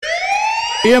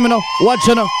Hear me now, watch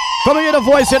you now. Come and hear the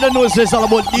voice, you don't know it's all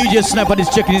about DJ Sniper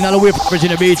that's checking in all the way from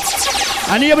Virginia Beach.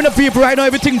 And hear me the people right now,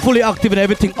 everything fully active and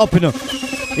everything up, you know.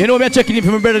 You know, we're checking in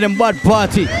from a better than Bad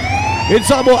Party.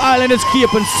 It's all about Island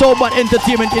Escape and So Bad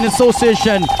Entertainment in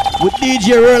association with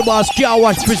DJ Real Boss Car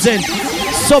Wash present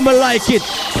Summer Like It,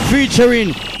 featuring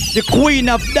the queen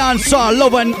of dancehall,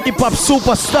 love and hip-hop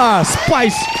superstar,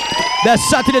 Spice. That's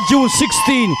Saturday, June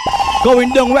 16, going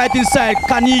down right inside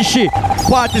Kanishi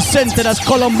Party Center, that's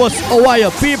Columbus,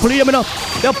 Ohio. People, hear me now,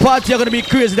 the party are going to be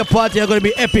crazy, the party are going to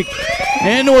be epic.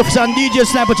 And you know if some DJ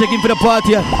Sniper checking for the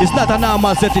party, it's not a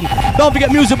normal setting. Don't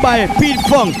forget music by Pete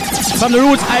Funk from the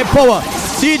Roots High Power,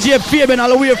 DJ Fabian all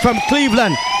the way from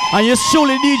Cleveland, and you're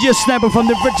surely DJ Sniper from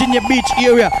the Virginia Beach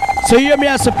area. So hear me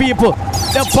as the people,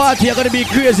 the party are going to be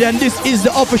crazy, and this is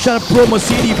the official promo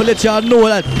CD for let y'all know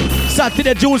that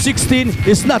Saturday, June 16,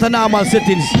 it's not a normal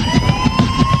settings.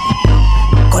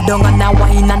 Go down and a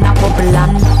wine and a bubble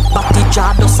and Batty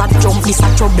jar does a jump, this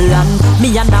a trouble and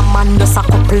me and a man does a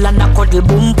couple and a cuddle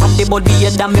boom. Pan the body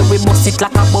head and me we bust it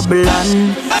like a bubble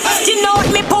and skin out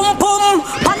me pum pum.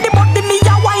 Pan the body me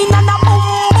a wine and a boom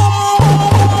boom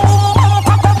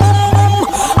boom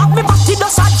boom. Have me batty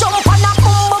does a jump and a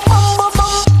boom boom boom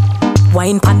boom.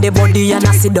 Wine pan the body and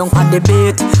a sit down pan the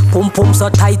bait. Pum pum so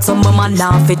tight so my man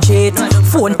now fi cheat.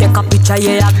 Phone take a picture,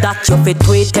 yeah, that you fit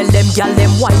tweet. Tell them, y'all,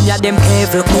 them wine, yeah, them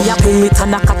heavy. Me a pull it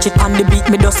and a catch it on the beat.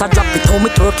 Me just a drop it, how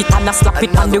me twerk it and a slap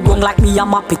it on the ground like me a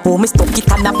map it. Oh, me stuck it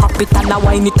and a pop it and a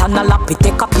wine it and a lap it.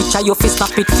 Take a picture, you fi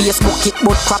snap it, Facebook it,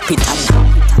 but crap it and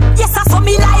yes, I saw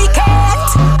me like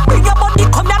it. Bring your body,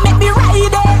 come and make me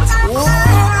ride it.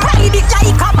 Ride it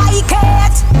like a bike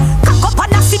it. Cock up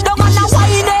and a sit down and a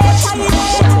wine it.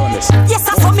 Yes,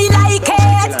 I saw me like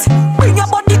it. Bring your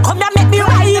body, come and make me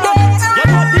ride it.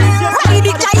 Ride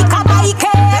it like a bike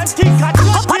it.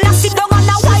 Cock up and a sit down and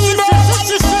a wine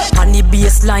it. On the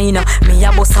baseline, me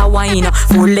a bust a wine.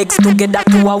 4 legs together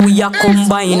to a we a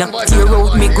combine. Tear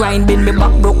out me grind, bend me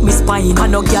back, broke me spine.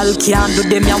 Can no girl can do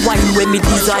them a wine when me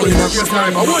design.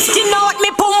 Skin out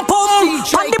me pum pum.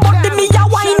 On the body me a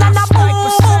wine and a boom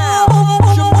boom boom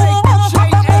boom boom.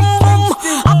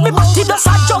 Have me body does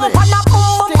a jump and a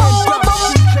boom boom boom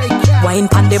boom. Wine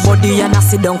pan the body and a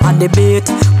sit down pan the beat.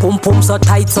 Pum pum so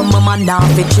tight so my man now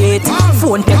fi cheat.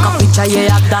 Phone take a picture, yeah,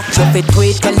 that you fi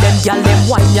tweet. Tell them y'all them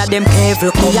wine, yeah, them heavy.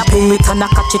 Me a pull it and a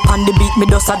catch it on the beat. Me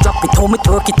just a drop it, how me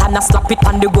twerk it and a slap it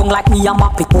on the ground like me a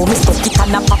map it. Oh, me stuck it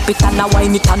and a pop it and a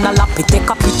wine it and a lap it. Take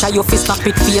a picture, you fi snap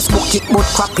it, Facebook it, but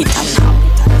crap it and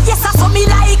yes, I saw me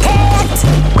like it.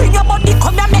 Bring your body,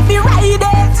 come and make me ride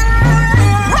it.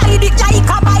 Ride it like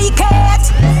a bike it.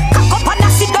 Cock up and a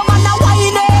sit down and a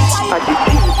wine it.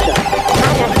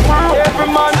 Every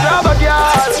man grab a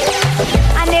girl,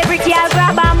 and every girl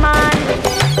grab a man.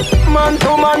 Man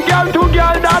to man, girl to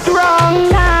girl, that's wrong.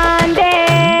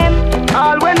 Tandem.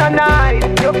 All when a night,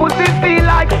 your pussy feel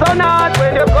like sun hot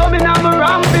when you're coming on my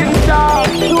ramping shop.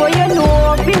 So you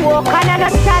know, be walk and a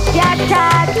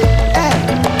chat.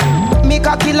 Me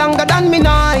cocky longer than me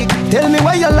night. Tell me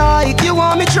where you like. You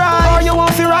want me try or you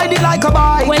want to ride it like a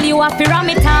bike? Well, you have to ram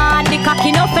it hard. The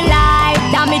cocky no for life.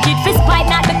 Damage it for spite,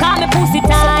 not because me pussy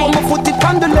tight. So come put it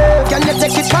on the left, can you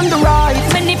take it on the right?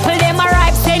 My nipple them a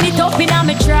ripe, send it up in a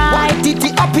me try. White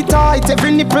titty appetite,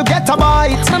 every nipple get a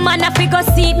bite. My man a figure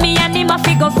seat me and him a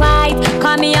figure fight.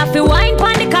 Cause me a fi wine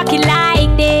pon the cocky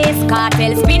like this.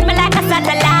 Cartel spin me like a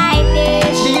satellite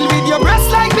dish. Deal with your breast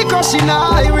like me crushing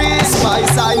iris.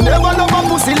 Spice, I never love a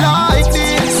pussy like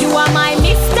this. You are my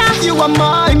mister, you are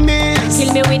my miss.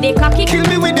 Kill me with the cocky, kill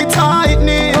me with the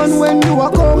tightness. And when you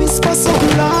are go whisper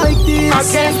something like this, I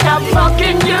can't stop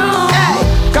fucking you.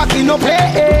 Hey, cocky no play,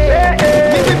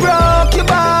 me be broke your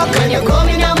back when you're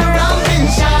coming on around in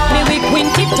shot. Me we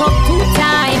quint it up 2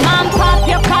 times and pop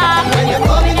your cock when you're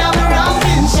coming on around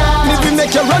in shot. Me we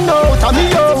make you run out of me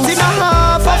house in a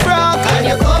half a frock when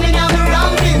you're coming on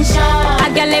around in shot.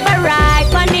 I can live a right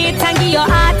on it and give your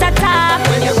heart attack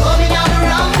when you're coming on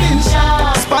around in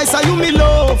shot. Spice, are you me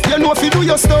love? You know if you do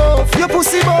your stuff. Your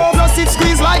pussy ball plus it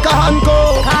squeeze like a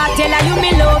handcuff. Cartel, are you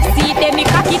me love? See them me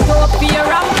cock it up, fear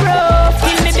and proof.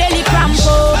 Till me belly cramp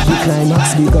up. The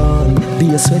climax be gone,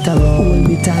 be a sweat around. Hold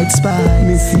me tight, Spice,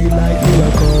 me feel like you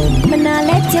are come. Me nah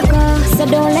let you go, so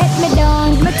don't let me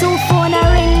down. My 2 phone a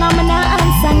ring and me nah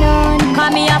answer none.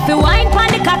 Call me up, wine pon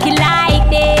the cocky like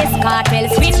this. Cartel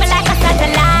spin me like a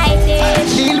satellite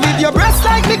dish. Deal with your breast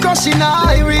like me crushing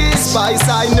iris. Spice,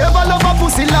 I never love a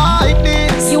pussy like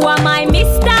this. You are my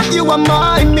mister, you are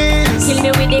my miss. Kill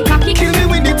me with the cocky, kill me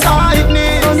with the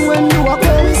tightness. And when you are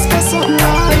going for something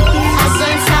like this, I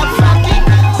can't stop fucking.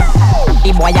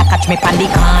 The boy a catch me pan the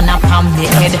corner from me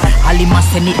head. Ali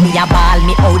must send it, me a ball,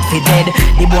 me out for dead.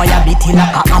 The boy a beat it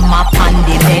like a hammer pan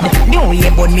the bed. Me way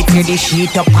but me tear the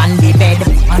sheet up on the bed.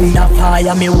 Under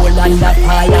fire, me hold under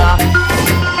fire.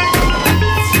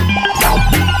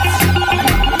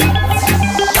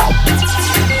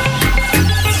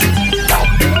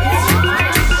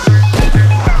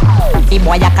 The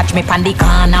boy a catch me pan the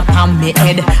corner pan me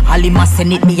head. Ali must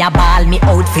send it, me a ball, me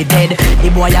out for dead.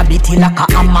 The boy a beat it like a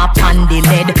hammer pan the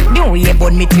lead. Me way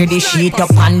but me tear the sheet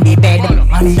up on the bed.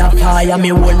 Under fire, me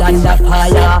hold under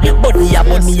fire. Body a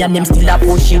burn me and them still a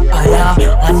push it higher.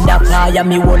 Under fire,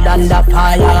 me hold under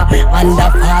fire. Under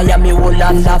fire, me hold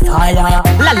under fire.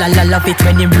 La la la love it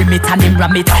when him rim it and him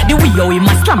ram it. The way how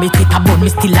him a slam it, it a burn me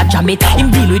still a jam it.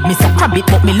 Him deal with me so crab it,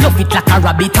 but me love it like a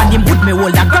rabbit. And him would me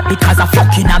hold and grab it cause a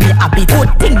fucking a me habit.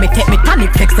 Good thing me take me tonic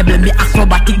flexible, me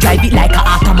acrobatic. Drive it like a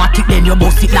automatic, then you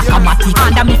bounce it like a matic.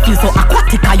 And me feel so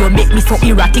aquatic, and you make me so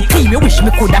erratic. Team, you wish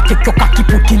me coulda take your cocky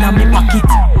put in a me pocket.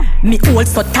 Me hold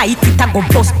so tight, it a go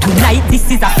bust tonight. This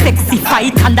is a sexy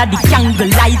fight under the candle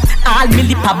light. All me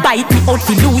lip a bite, me out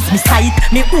fi lose me sight.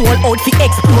 Me whole out fi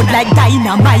explode like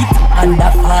dynamite. Under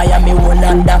fire, me hold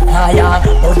under fire.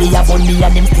 Body a burn me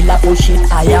and them still a push it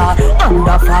higher.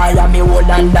 Under fire, me hold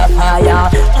under fire.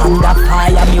 Under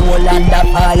fire, me hold under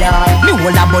fire. Me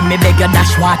hold a burn, me beg you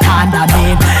dash water under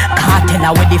me. Can't tell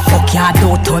her what the fuck you do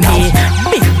to me.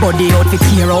 Big body out fi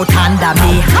tear out under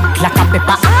me. Hot like a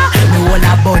pepper, me hold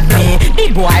a burn me.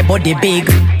 The boy body big,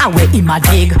 I wear him a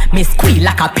dig. Me squeal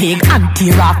like a pig and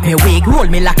tear off me wig. Roll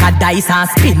me like a dice and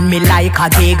spin me like a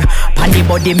gig. Pan the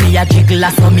body me a jiggle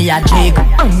so me a jig.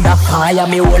 Under fire,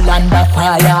 me hold under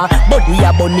fire. Body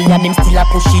a burn me and him still a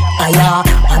push it higher.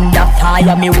 Under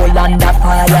fire, me hold under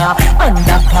fire.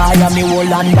 Under fire, me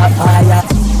hold under fire.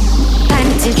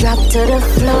 Panty drop to the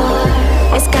floor.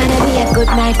 It's gonna be a good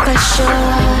night for sure.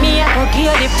 Me I go give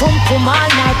you the pum pum all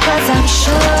night, cause I'm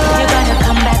sure you're gonna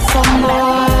come back for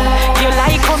more. You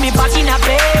like how me back in a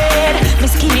bed. Me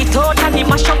skinny toe and me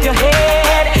mash up your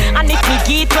head. And if me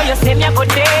get where you say me I go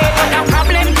dead. But no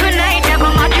problem tonight, I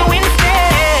go mad you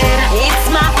instead. It's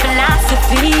my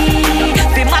philosophy.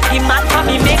 Be mad the man for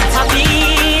me make to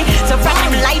be. So from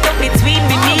him light up between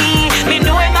me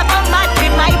know him I go mad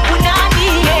with my punani.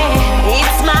 Yeah.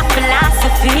 It's my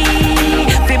philosophy.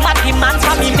 Be mad the man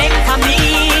for me make to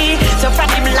me. So from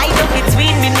him light up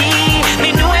between me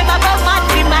know him I go mad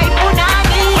with my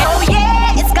punani. Oh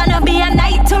yeah, it's gonna be a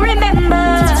night to remember.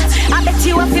 I bet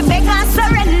you if you beg and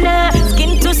surrender.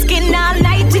 Skin to skin all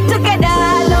night it together.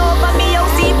 All over me, I'll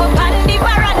see up on the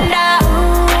veranda.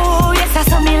 Ooh, yes, I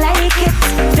saw me like it.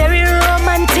 Very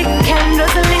romantic,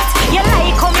 candles lit. You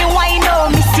like how me wine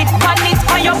on me sit on it.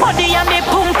 For your body and me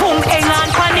boom boom hang on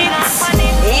on it.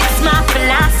 It's my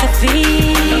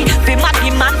philosophy. Be mad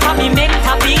the man for me make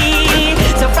to be.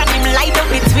 So from him light up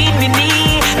between me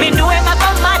know him I go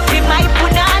mad with my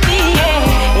punani.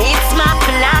 Yeah. It's my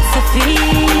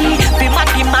philosophy. Be mad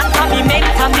the man for me make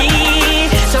to me.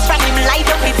 So from him light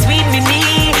up between me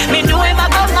know him I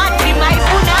go mad with my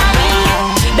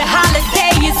punani. The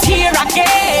holiday is here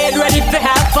again, ready to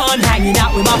have fun hanging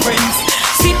out with my friends.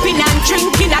 Sipping and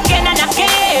drinking again and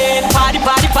again. Party,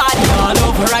 party, party all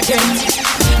over again.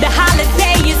 The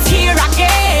holiday is here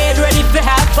again, ready to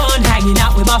have fun hanging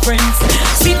out with my friends.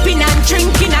 Sipping and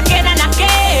drinking again and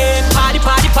again. Party,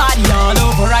 party, party all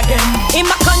over again. In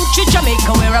my country,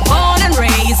 Jamaica, where I'm born and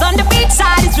raised. On the beach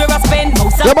side is where I spend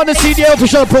most of the day. The CD,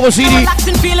 official promo CD.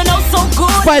 Relaxing, feeling oh so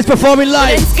good. Spice performing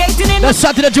live. That's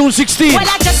Saturday, June 16th. Well,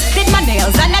 I just did my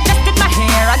nails and I just did my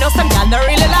hair. I know some y'all don't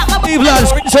really like my Cleveland,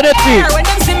 so that's it. when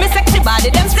them see me sexy body,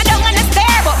 them sit down and they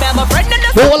stare. But me and my friend in the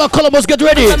The whole of Columbus, get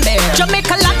ready.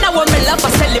 Jamaica land now when me love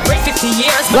I celebrate 50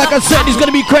 years. Like I said, it's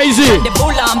gonna be crazy. The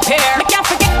bull on pair. Me can't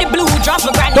forget the blue drop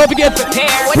my granny. Don't forget,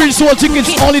 pre-sold tickets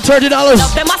only $30.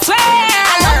 Love them, I swear.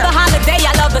 I love the holiday,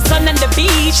 I love the sun and the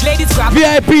beach. Ladies grab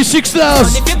VIP $6.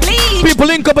 if you bleed. People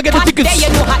link up and get the tickets. Day, you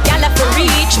know how y'all have to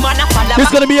reach. Man, I follow It's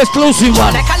gonna be exclusive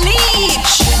one. like a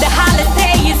leech. The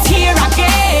holiday is here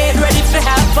again, ready to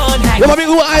have fun. Yeah, my big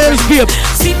who I escape.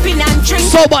 Sipping and drinking.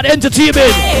 So bad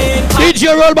entertainment. DJ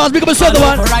Rollboss, big up a second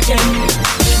one.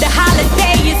 The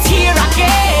holiday is here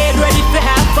again, ready to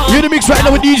have fun. You're in the mix right now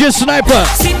with DJ Sniper.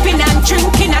 Sipping and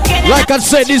drinking again. Like I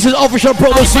said, this is official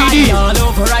promo CD. All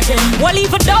over again. Well,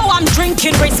 even though I'm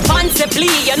drinking responsibly,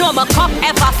 you know my cup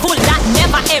ever full, that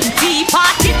never empty.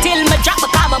 Party till me drop,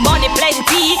 because my money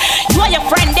plenty. You and your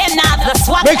friend, them have the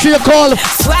swag. Make sure you call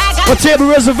Swag for table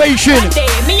reservation.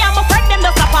 Me and my friend, them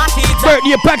just a party.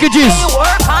 Birthday packages. You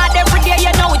work hard every day, you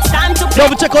know it's time to play.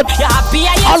 Don't check out You're happy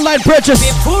and you online purchase.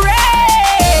 hooray!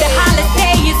 The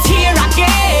holiday is here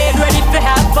again, ready to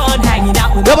have fun hanging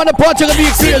out with Come on, the Portugal be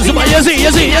crazy, man. You see.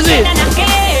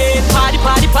 Party,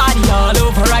 party, party all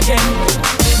over again.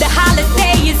 The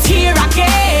holiday is here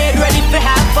again. Ready to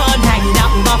have fun hanging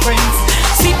out with my friends.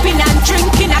 Sipping and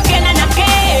drinking again and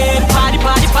again. Party,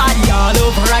 party, party all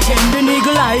over again. The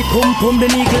nigga like pum pum, the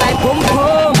nigga like pum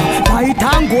pum. Tight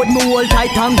and good, me hold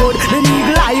tight and good. The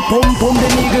nigga like pum pum, the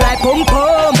nigga like pum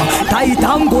pum. Tight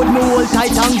and good, me hold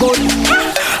tight and good.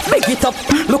 Big it up,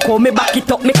 look how me back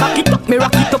it up, me cock it up, me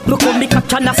rock it up. Look how me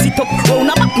catch and I sit up. Round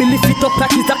a back me lift it up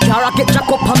like it's a car. I get jack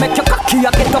up and make your cocky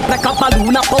I get up like a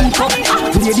balloon a pump up.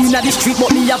 Lady inna the street,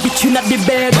 but me a bitch inna the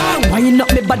bed. Wind up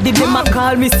me body, them a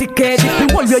call me sick head. If me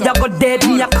hold you, you go dead.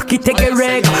 Me a cocky take a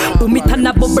reg. Do me turn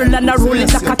a bubble and a roll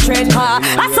it like a trend.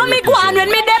 I saw me go on when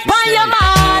me dip on your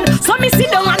man. So me sit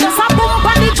down and just a boom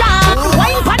on the jack.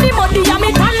 Wine on the body and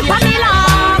me tan on the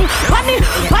long. Panny.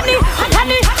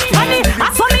 I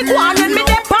saw me go on when me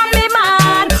dip on me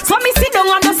man. So me sit down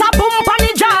and just a boom on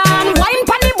the jack. Wine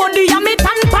on the body and me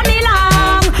tan on the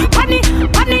long. Panny.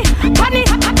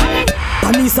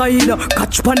 Panny side,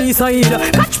 catch panny side.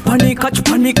 Catch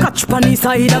panny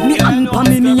side. Me and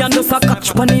Pamini and just a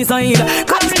catch panny side.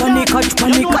 Catch panny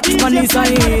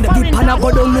side. The panna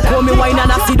go down, look how me wine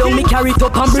and I sit down. Me carry it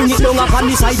up and bring it down up on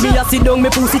the side. Me a sit down, me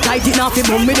pussy tight it now fi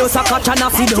boom. Me just a catch and I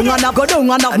sit down and I go down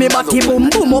and have me body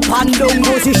boom up and down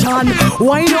position.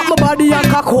 Wine up my body and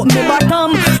cock up me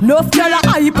bottom. Nuff gyal a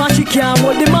hype and she can't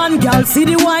hold the man. Gyal see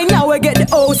the wine now we get the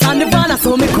house and the van.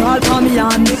 So me crawl for me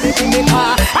and I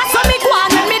saw me go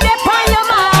on when me dip on your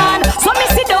man. So me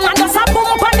sit down and just a boom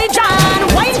on the jan.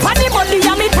 Wine on the body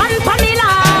and me tan on the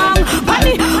long.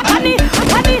 Panny. I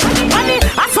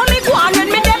saw me go on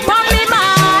when me dip on me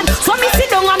man. So me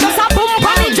sit down and just a boom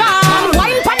on the jan.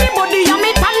 Wine on the body and me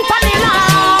tan on the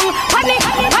long. Panny.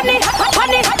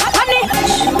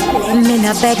 Me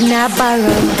no beg na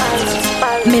borrow.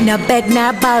 Me no beg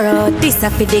na borrow. This a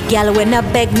fi the girl when I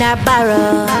beg na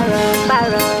borrow.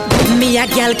 Me a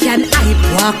girl can hype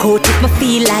walk out if me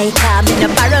feel like me no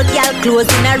borrow girl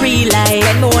clothes in a real life.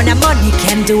 When me want a money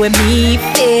can do with me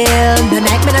feel. The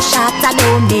night me no shot I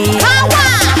know me. Power!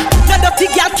 No dirty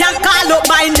girl can call up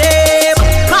my name.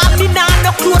 Call me now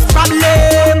no close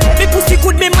problem. Me pussy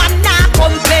good, me man nah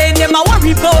complain. Them a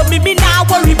worry about me nah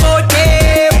worry about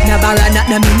them. No borrow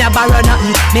nothing, me no borrow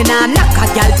nothing. Me nah knock a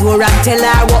girl door and tell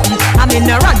her what. I me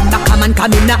no run back a man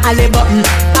 'cause me no alley button.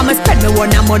 I'ma spend me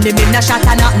one a money, me no shot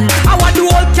a nothing. I want the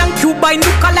whole can Cuban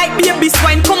look like baby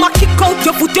swine. Come a kick out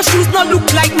your foot, your shoes no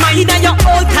look like mine. And your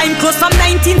old time clothes from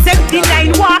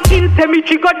 1979. Walk in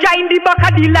cemetery, go join the back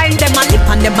of the line. Them a lip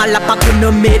and them a lap a could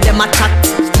no make them a chat.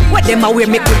 What them a wear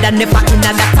me coulda never in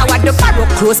a that. I want the barrow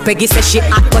clothes. Peggy say she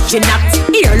hot but she not.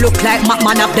 Here look like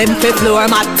man of them fi floor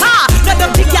mat. No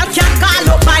dirty girl can't call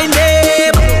up my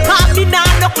name. Call me now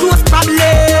no close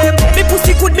problem. Me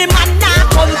pussy good, me man nah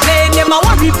complain. Them a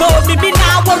worry about me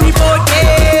nah worry about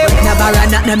them. No borrow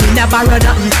nothing, me no borrow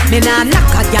nothing. Me nah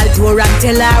knock a girl door and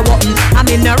tell her what. I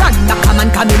me no run back a man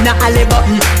 'cause me no alley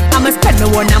button. I'ma spend me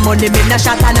one a money, me no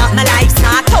shot a nothing. My life's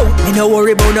not out, me no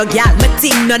worry about no girl. Me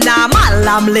thing no normal,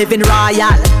 I'm living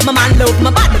royal. My man love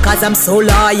my body 'cause I'm so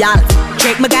loyal.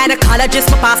 Check my gynecologist,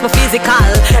 my pass my physical.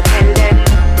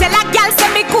 Tell a girl say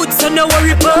me good, so no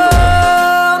worry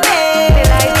about me.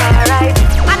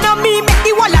 I know me make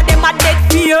the whole of them a dead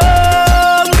for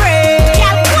hungry.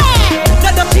 No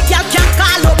dirty girl can't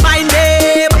call up my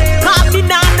name. Call me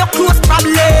now no close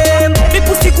problem. Me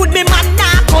pussy good, me man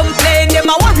nah complain. Them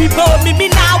a worry about me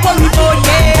nah worry about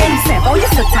them. Oh, you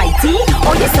so tighty,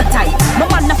 oh, you so tight. My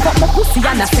man a fuck my pussy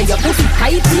and I say your pussy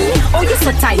tighty. Oh, you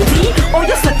so tighty, oh,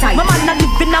 you so tight. My man a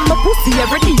living on my pussy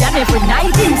every day and every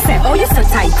night. Him say, oh, you so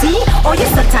tighty, oh, you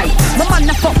so tight. My man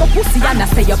a fuck my pussy and I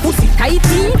say your pussy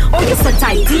tighty. Oh, you so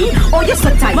tighty, oh, you so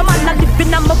tight. My man a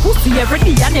living on my pussy every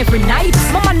day and every night.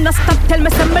 My man a stop tell me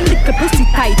say my little pussy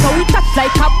tight. Oh, it touch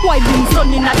like a boiling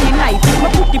sun in the night. My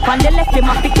put it on the left, him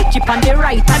a fi catch it on the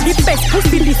right. And the best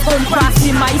pussy this on cross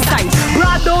in my side.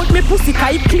 Broad out me pussy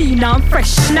kite clean and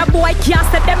fresh. Now boy can't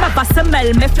say them ever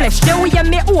smell me flesh. They way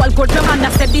me all good, my man a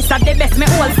say this are the best. Me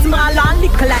all small and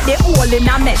little like they all in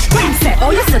a mesh. Him say,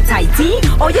 oh you so tighty,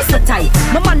 oh you so tight.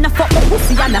 My man a fuck my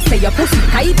pussy and I say your pussy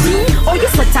tighty. Oh you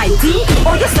so tighty,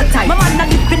 oh you so tight. My man a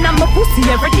living on my pussy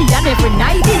every day and every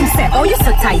night. Him say, oh you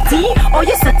so tighty, oh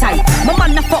you so tight. My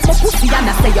man a fuck my pussy and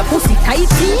I say your pussy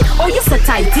tighty. Oh you so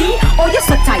tighty, oh you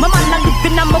so tight. My man a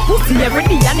living on my pussy every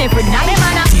day and every night.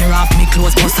 Tear off me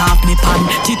clothes, bust off me pan.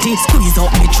 Titty squeeze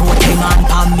up me throat, hang on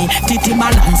pan me. Titty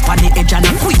balance pan the edge and a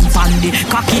queen pan the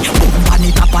cocky. Boom pan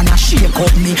it up and a shake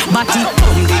up me. Body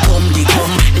come, the come, the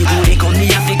come. The good, the come, me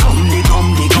have to come, the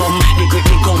come, the come. The quick,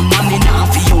 the come, and me now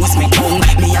fi use me tongue.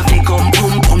 Me have to come,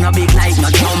 boom, boom, a big like no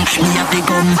drum.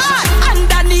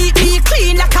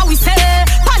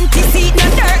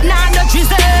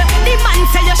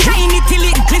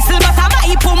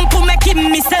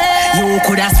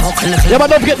 Yeah, but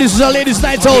don't forget this is a ladies'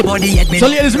 night out. So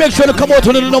ladies, make sure to come out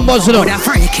to the numbers, you know.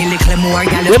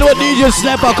 You know what DJ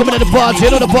Sniper coming at the party,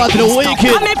 you know the party, the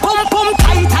wicked.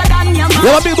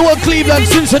 Yeah, big the whole Cleveland,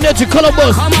 Cincinnati,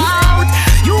 Columbus.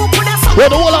 Well,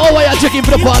 the whole of Hawaii are checking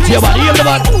for the party, man. You hear me,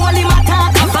 man?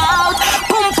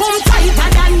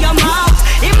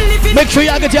 Make sure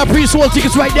y'all get your pre-sold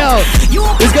tickets right now.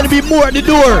 There's gonna be more at the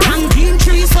door.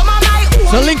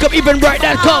 So link up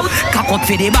eventbrite.com. Don't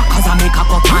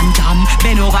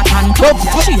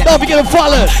forget to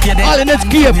follow all in this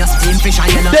game.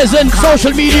 There's in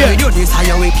social media.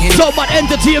 So much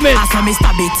entertainment.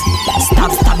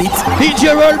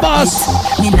 DJ World Boss.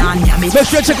 Make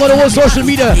sure you check out the whole social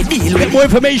media. Get more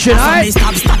information, alright?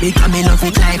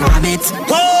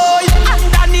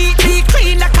 Underneath me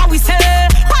clean like how we say.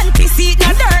 Panty seat,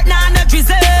 no dirt, no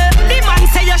drizzle. The man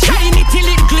say you shine it till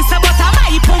it glisten, but I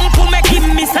buy pum pum make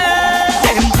him miss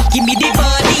them. Give me the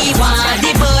body, want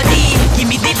the body. Give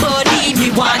me the body,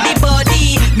 me want the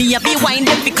body. Me a be wine,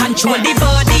 them be control the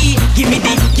body. Give me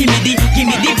the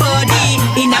body.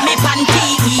 Inna me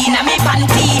panty,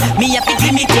 me a be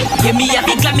glimity, yeah me a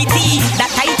be glamity. That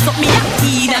tight up me a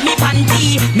inna me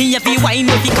panty. Me a be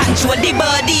wine, we be control the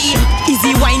body.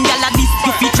 Easy wine, gyal a this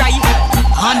you fi try.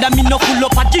 Under me no pull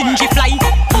up a gingy fly.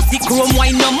 Pussy chrome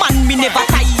wine, no man me never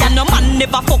tie. And no man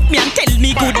never fuck me and tell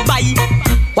me goodbye.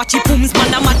 Watch it pooms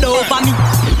man a mad over me.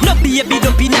 No baby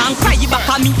don't be now cry back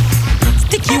on me.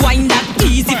 Sticky wine that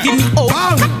easy for me. Oh,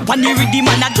 when you ready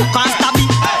man a juke and stab me.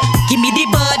 Give me the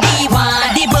body,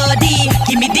 want the body.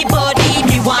 Give me the body,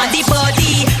 me want the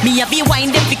body. Me a be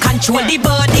wine them fi control the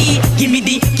body. Give me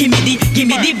the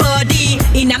body.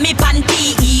 Inna me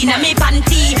panty.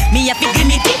 Me a fi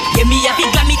glimity, yeah me a fi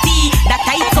glamity. That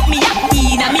tight up me a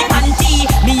inna me panty.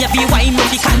 Me a fi wine me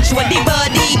fi control the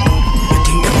body. You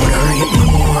think them woulda rate me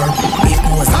more? If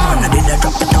me was on, I did I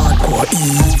drop the hardcore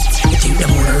E. You think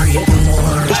them woulda rate me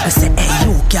more? If I say, hey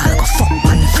you girl, go fuck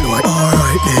on the floor.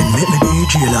 Alright then, make me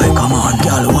DJ like a man.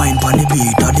 Girl wine pon the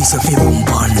beat, or this a fi boom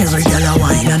pan. Every girl a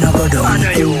wine and a go down.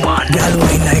 Girl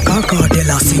wine like a cartel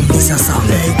a sing this a song.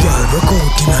 Hey girl, broke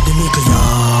out inna the middle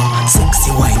yard.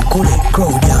 Sexy wine, cool it,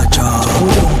 crowd ya jaw.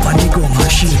 Pull up on the ground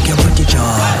and shake your body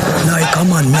jaw. Like a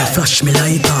man, me flash me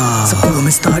lighter. So pull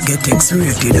me start get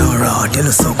X-rated and raw. Tell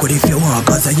us so good if you want,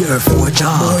 cause I hear for a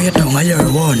job. Boy, you tongue, I hear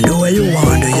one, do what you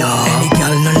want, do ya. Any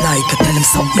girl no like you, tell him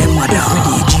something mother. Every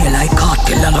DJ like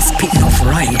cartel and I spit enough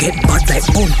rhyme. Get bad like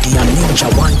Bounty and Ninja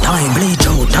one time. Bleach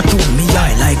out, tattoo me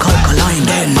eye like alkaline.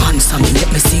 Then answer me, let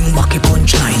me sing Bucky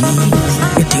punchline.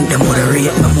 You think them woulda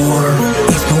rate me more?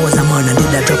 If me was a man and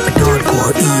did I drop it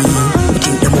hardcore E. You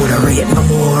think them woulda rate me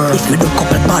more? If me do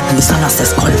couple badness and I say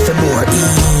skull for more E.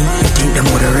 You think them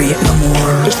woulda rate me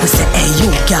more? If me say hey you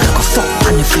girl go fuck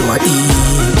on the floor E.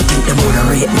 You think them woulda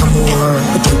rate me more?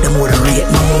 You think them woulda rate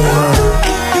me more?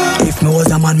 If me was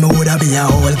a man, me woulda be a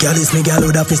whole girl. Is me girl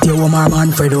woulda fi stay home, her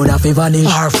man Fred woulda fi vanish.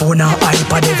 Her phone and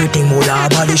iPad, everything woulda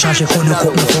abolish. And she coulda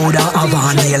cook me food and have a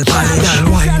nail polish.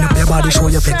 Girl, wind up your body, show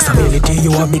your flexibility.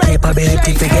 You have the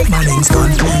capability to get man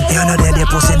instantly. You know that the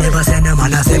pussy never send a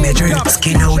man a cemetery.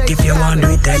 Skin out if you want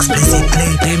do it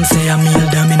explicitly. Them say a male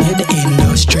dominate the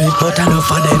industry, but enough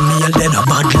of them male, they no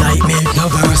bad like me. No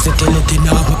versatility,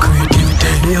 no creativity.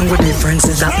 The only difference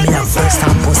is that me have first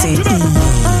time pussy E.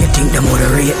 You think them woulda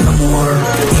rate me more?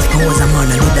 If me was a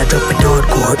man, I did that drop it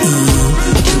hardcore E.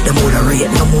 You think them woulda rate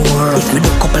me more? If me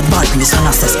do couple badness and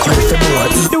I say skull for more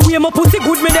E. The way my pussy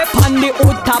good, me dey on the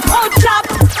hood top.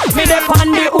 Me dey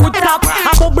on the hood top.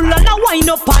 A bubble and a wine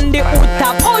up on the hood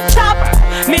top.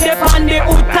 Me dey on the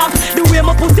hood top. The way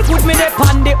my pussy good, me dey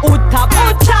on the hood top.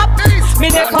 Me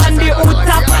dey on the hood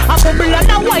top. A bubble and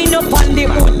a wine up on the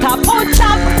hood top.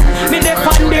 Me dey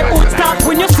on the hood top.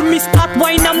 When you see me start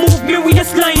wine and move me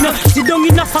waistline, sit down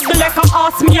in a circle like a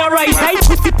ask me a right. I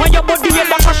pussy on your body like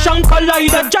a shank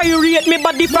collider. Gyrate me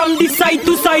body from the side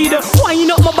to side. Wine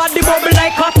up my body bubble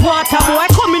like hot water. Boy,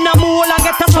 come in a hole and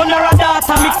get a son or a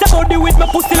daughter. Mix the body with my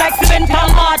pussy like cement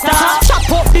and mortar. Chop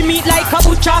up the meat like a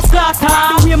butcher slaughter.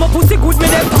 The way my pussy good, me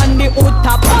dey on the hood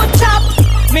top.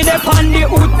 Me dey on the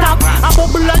hood top. A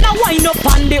bubble and a wine up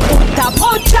on the hood top.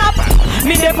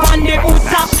 Me dey on the hood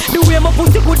top. The way my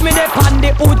pussy good, me dey on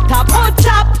the hood top.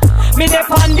 Me dey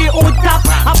on the hood top.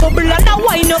 A bubble and a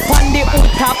wine up on the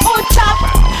hood top.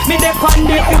 Me dey on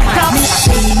the hood top.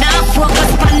 Me nah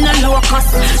focus on no locus.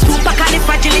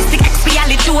 Supercalifragilistic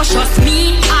expialidocious.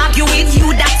 Me argue with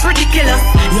you, that's ridiculous.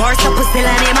 You're supposed to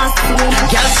let him assume.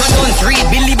 Girl, don't read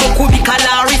Billy Boku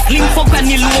Bicalaris. Link for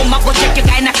granuloma. Go check your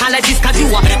gynecologist, cause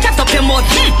you are chat up your mouth.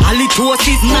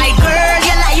 Halitosis. My girl,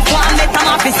 your life want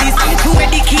metamorphosis. I'm too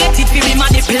educated to be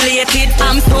manipulated.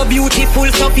 I'm so so beautiful,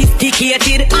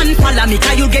 sophisticated. Unfollow me,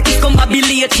 cause you get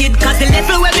discombobulated. Cause the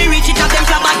level where me reach it, have them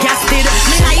flabbergasted.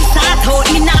 Me life start out,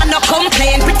 me nah no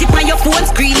complain. Pretty on your phone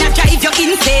screen, I drive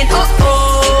you insane. Oh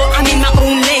oh, I'm in my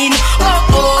own lane.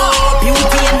 Oh oh,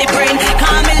 beauty and the brain.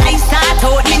 Cause me life start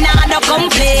out, me nah no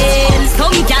complain.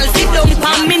 Some gal sit down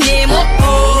for me name. Oh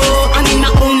oh, I'm in my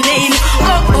own lane.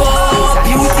 Oh oh,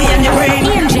 beauty and the brain.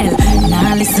 Angel,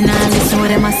 nah listen what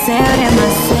them a say,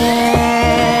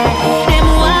 Them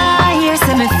why hear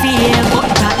say me feel, but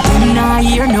that them nah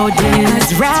hear no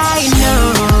deals. Right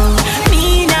now,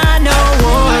 me nah no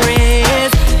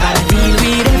worries. Gotta deal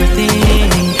with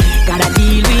everything. Gotta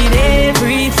deal with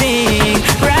everything.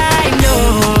 Right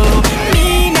now,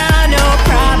 me nah no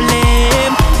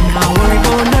problem. Nah worry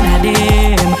about none of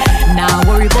them. Nah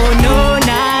worry about none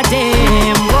of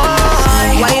them.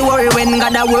 Boy, why you worry when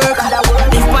gotta work?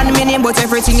 But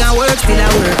everything I work, still I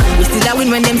work. We still a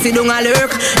win when them sit down a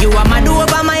lurk. You are mad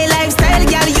over my lifestyle,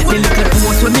 girl. You the little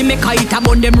post when me make a hit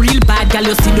about them real bad, girl.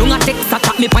 You sit down a text,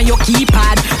 attack me on your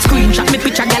keypad. Screenshot me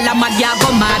picture, girl. I'm mad, yeah,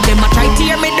 go mad. Them a try to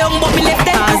tear me down, but me left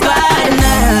them as bad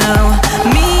now.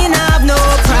 Me nah have no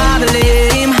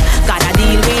problem. Gotta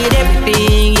deal with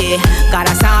everything, yeah.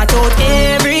 Gotta sort out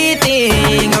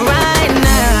everything right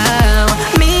now.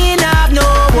 Me nah have no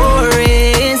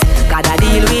worries. Gotta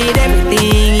deal with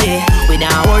everything, yeah.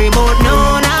 Don't worry about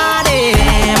none of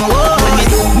them.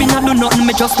 When me not do nothing,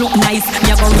 me just look nice.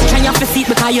 Me a go reach on your seat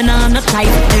because you know I'm not tight.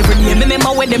 Every day me remember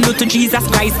what them do to Jesus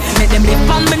Christ. Make them live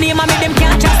on my name and make them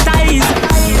can't chastise.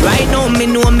 Right now me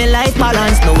know me life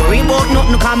balance. No worry about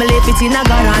nothing, cause me live it in a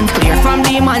garage. Clear from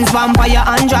demons, vampire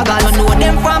and dragon. You know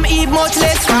them from Eve, much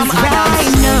less from Adam.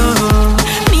 right now,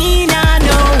 me nah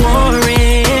no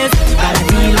worries. Gotta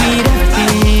deal with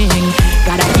everything.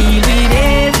 Gotta deal with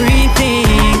everything.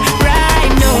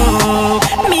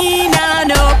 Me nah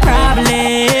no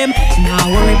problem. Nah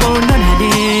worry about none of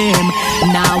them.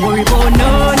 Nah worry about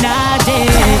none of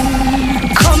them.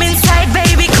 Come inside,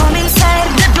 baby, come inside.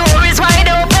 The door is wide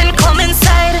open. Come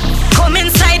inside. Come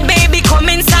inside, baby, come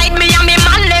inside. Me and me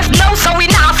man left now, so we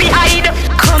not fi hide.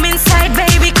 Come inside,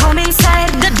 baby, come inside.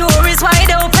 The door is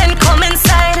wide open. Come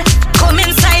inside. Come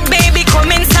inside, baby,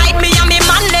 come inside. Me and me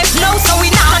man left now, so we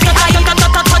not fi hide.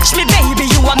 Touch me, baby,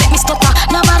 you a make me stutter.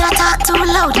 Nobody talk too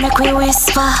loud, make we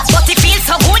whisper. But it feels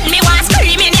so good, me want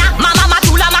screaming, yeah. Mama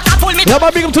Matula, Maka pull me. Yeah, man,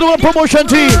 big up to the one promotion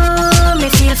team. Me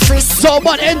feel frisky. So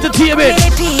much entertainment.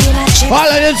 All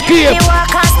of this game.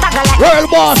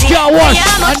 World Boss, Can't Watch,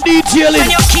 and detailing.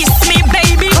 When you kiss me,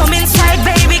 baby, come inside,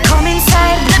 baby, come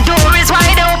inside. The door is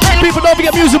wide open. People don't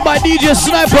forget music by DJ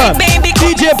Sniper, Baby,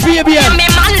 DJ Fabian,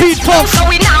 Pete Fox. So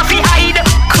we now fi hide.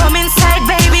 Come inside,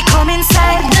 baby, come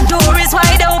inside. The door is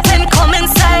wide open. Come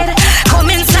inside. Come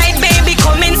inside, baby,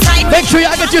 come inside. Make sure you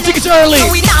get your tickets early.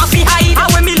 So we now fi hide. And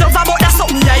when me love about that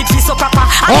something like this so proper.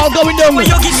 All going down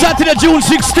Saturday, June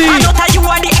 16. I know that you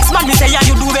are the ex-man, me say yeah,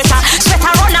 you do better. Sweat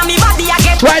around and me body I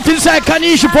get. Right inside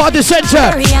Kanisha Party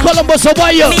Center, Columbus,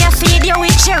 Ohio. Me a feed you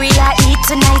with cherry like eat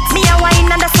tonight. Me a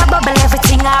wine and a bubble,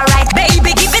 everything alright.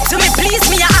 Baby, give it to me, please.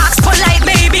 Me a ask polite,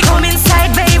 baby. Come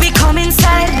inside, baby, come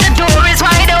inside. The door is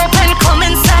wide open. Come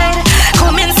inside,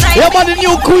 come inside. Yeah, man, the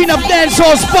new queen of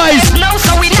dancehall spice. No,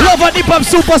 so we love and hip hop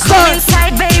superstar. Come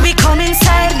inside, baby, come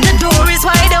inside. The door is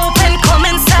wide open. Come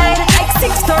inside. Like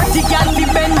 6:30, girl, we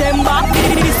bend them back.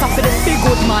 This is for the big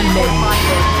good man, them.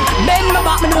 Bend me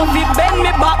back, me don't fit. Bend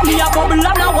me back, me a bubble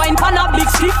and a wine pan a big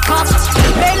stiff cock.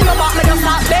 Bend me back, me don't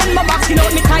stop. Bend me back, skin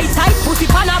out me tight, pussy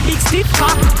pan a big stiff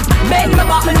cock. Bend me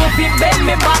back, me don't fit. Bend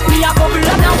me back, me a bubble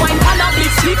and a wine pan a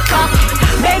big stiff cock.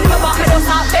 Bend me back, me don't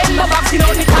stop. Bend me back, skin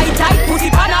out me tight, pussy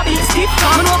pan a big stiff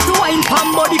cock. Me love to wine pan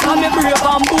body, 'cause me brave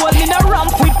and bold. Me no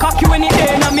ramp with cocky when it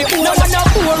ain't on me own. No one a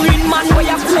boring man where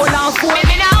you cool and cold.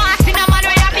 Me no want see no man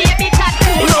where you baby chat.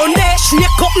 Round there,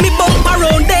 shake up me bump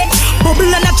around there.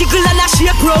 Bubble and a jiggle and a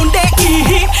shake round there.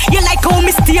 You like how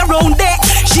me stay round there.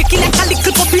 Shake it like a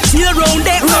little puppy tail round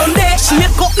there. Round there,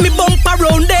 shake up me bump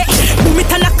around there. Boom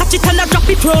it and a catch it and a drop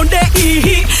it round there.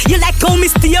 You like how me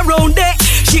stay round there.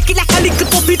 Shake it like a little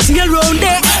puppy tail round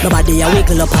there. Nobody a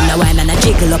wiggle up and a wine and a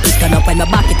jiggle up. It turn up and me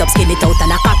back it up, skin it out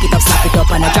and a cock it up, slap it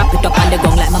up and a drop it up on the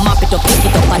gong like my mop it up, pick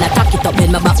it up and a tack it up,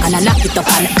 bend my back and a knock it up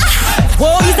and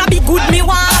whoa, is a big good me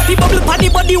want. People bubble on the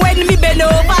body when me bend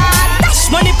over. Dash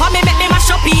money for me make me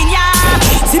mash up in ya.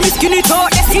 See me skin it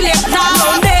out, the selector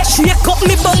round there. Shake up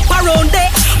me bump around there.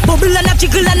 Bubble and a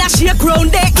jiggle and a shake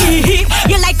round there.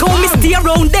 You like how me stay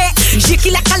round there. Shake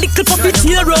it like a little puppy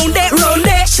tail round there. Round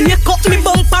there, shake up me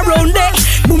bump around there.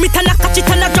 Boom it and a catch it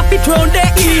and a drop it round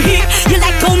there. You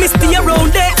like how me stay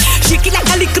round there. Shake it like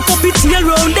a little puppy tail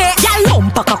round there. Ya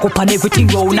lump a cock up and everything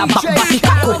round a back it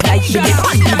cock up like me the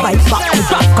panty by bike back, me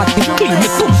drop cut the clean, me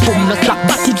boom boom, no slack,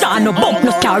 batty jaw, no bump,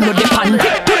 no scar, no depend.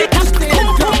 Tick to the top, boom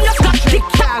boom, no slack, tick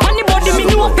tock, on the body me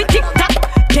know fi tick tock.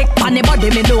 Tick on the body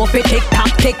me know fi tick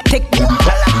tock, tick tick. Tick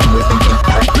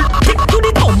to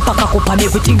the bumper, cock up and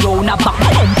everything round a back.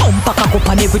 Bumper, cock up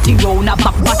and everything round a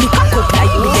back. Batty cock up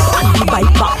like me the on the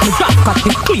bike back, me drop cut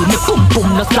the clean, me boom boom,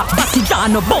 no slack, batty jaw,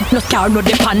 no bump, no scar, no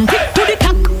depend. Tick to the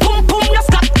top, boom boom, no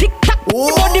slack, tick tock.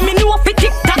 The body me know fi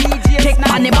tick tock. Tick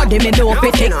on the body me know fi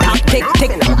tick tock, tick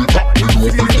tick. Tick to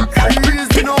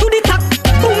the top,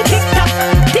 boom tick tock,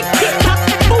 tick tick tock,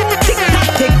 boom tick tock,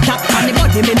 tick tock. On the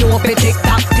body me know fi tick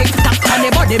tock, tick tock. On the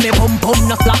body me boom boom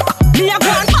no slack. Me a go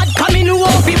and mad 'cause me know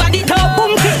fi body top,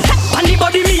 boom tick tock. On the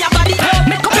body me a body top.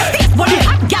 Make up your face body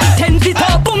hot, girl tense it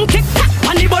up, boom tick tock.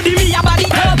 On the body me a body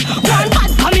top. Go and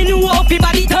mad 'cause me know fi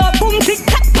body top, boom tick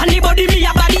tock. On the body me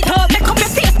a body top. Make up your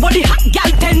face body hot,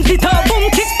 girl tense it up, boom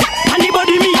tick tock. On the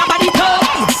body me a body top.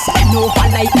 No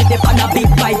one like me, they on a big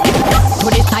bike. To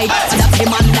the side, and that's the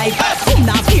man like.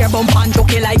 Now fear bump and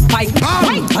joke like pipe.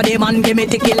 Right, so the man give me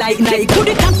ticky like Nike. To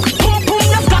the top, boom boom,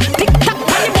 no stop, tick tock.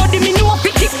 On the body me know fi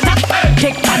tick tock.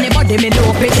 Tick on the body me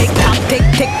know fi tick tock. Tick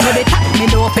tick to the top, me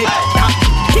know fi tock.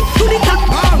 Tick to the top,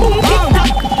 boom tick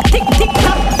tock. Tick tick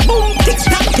tock, boom tick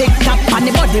tock. Tick tock on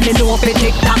the body me know fi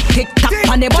tick tock. Tick tock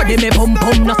on the body me boom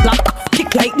boom, no slack.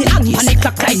 Tick like the hangy and it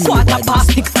clock like quarter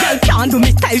past 6. Girl can't do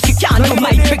me style, she can't do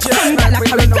my tricks. Some girl a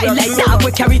carry ride like dog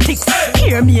we carry ticks.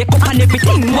 Hear me up and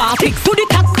everything want fix. To the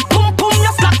top, boom boom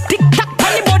no slack. Tick tock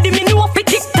on the body me know fi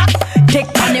tick tock. Tick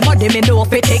on the body me know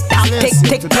fi tick tock. Tick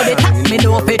tick to the top me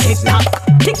know fi tick tock.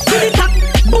 Tick to the top,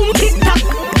 boom tick tock.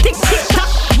 Tick tick tock,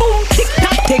 boom tick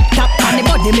tock. Tick tock on the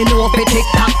body me know fi tick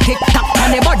tock. Tick tock on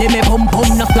the body me boom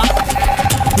boom no slack.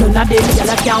 None of them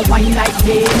gyal can't whine like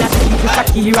me. Not see to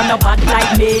Shakira no bad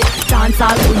like me. Dance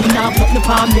all queen and put me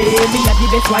for me. Me a the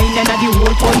best wine in the whole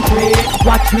country.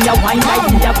 Watch me a wine like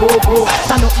me a go-go.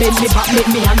 Stand up bend me back, make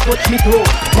me hand touch me toe.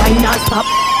 Wine and stop,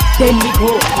 then me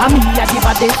go. And me a the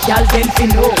baddest gyal them fi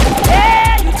know.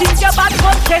 Hey, you think your bad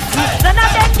gon' test me? None of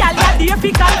them gyal ya dare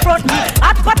fi confront me.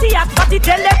 Hot party,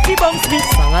 tell them fi bounce me.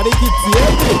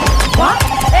 What?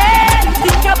 Hey, you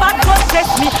think your bad gon'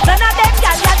 test me? None of them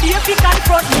gyal ya dare fi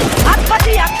confront me. Hot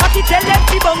party, tell them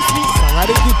fi bounce me.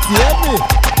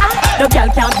 No girl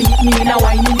can't beat me in a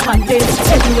whining contest.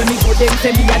 Everywhere me go, them say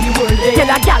me a the world.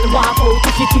 Tell a girl walk out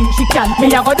if she think she can.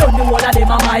 Me a go down the wall of them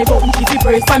a my bum. She fi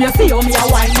brace from you see how me a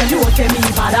whine. You know say me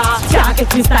bada. Can't get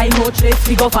me style much less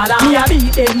we go follow. Me a beat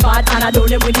them bad and I down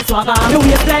them with the swagger. The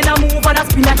waistline a move and a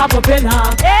spin like a propeller.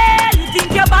 Hey, you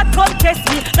think your bad come test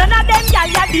me? None of them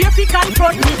gyal ya dare fi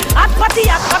confront me. Hot party,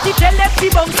 tell them fi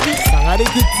bounce me.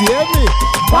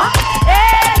 What?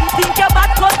 Hey, you think your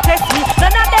bad come test me?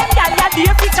 None of them gyal ya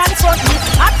dare fi confront me.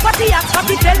 Hot party,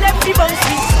 tell them fi bounce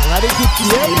me.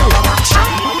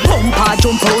 Bumper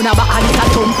jump round a back and it a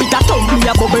thump. It a thump me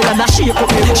a bubble and a shake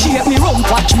up me rump. Shake me rump,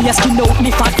 watch me a skin out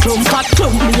me fat clump. Fat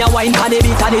clump me a wine pan a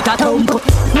bit and it a thump.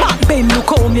 Back bend, look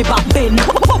how me back bend.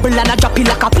 Bubble and a drop it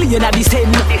like a plane a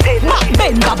descend. Back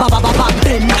bend, ba ba ba ba back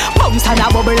bend. Bounce and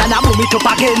a bubble and a boom it up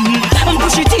again.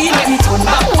 Push it in, make me turn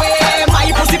back way.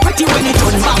 My pussy pretty when it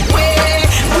turn back way.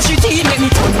 Push it in, make me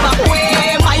turn back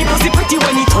way. My pussy pretty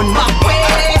when it turn back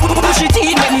way. Push it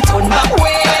in, make me turn back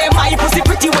way. My pussy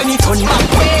pretty when it turn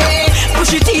back way.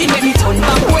 Push it in, make me turn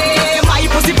back way. My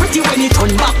pussy pretty when it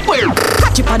turn back way.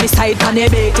 Catch it on the side and they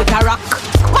make it a rock.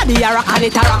 Body a rock and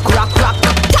it a rock, rock, rock.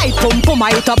 Tight pump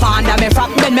my it up under me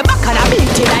frack. Bend me back and I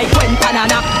beat it like when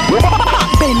banana.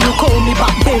 Back bend, look how me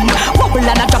back bend. Bubble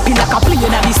and a drop it like a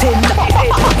plane and descend.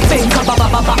 Back bend, ba ba ba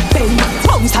ba back bend.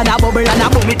 Bounce and a bubble and a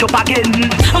boom it up again.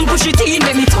 Push it in,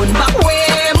 make me turn back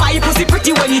way. My pussy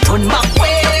pretty when it turn back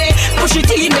way. Push it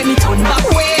in, make me turn back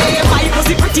way. My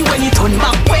pussy pretty when it turn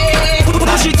back way.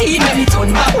 Push it in, make me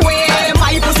turn back way.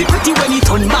 My pussy pretty when it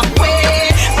turn back way.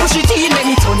 Push it in, make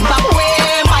me turn back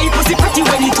way. My pussy pretty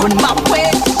when it turn back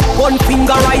way. One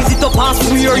finger rise it up and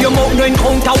swear. Your mouth no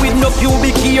encounter with no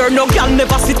pubic hair. No girl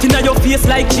never sit in your face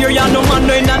like cheer. Ya no man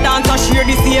no in a dance and share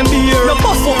the same beer. No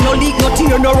bust out, no leak, no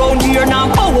tear, no round here. Now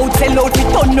bow out, sell out, we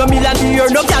turn no millionaire.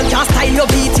 No girl can style your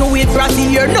beat you with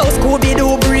brassiere. No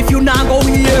Scooby-Doo brief you now go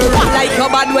here. Like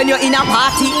your bad when you're in a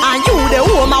party and you the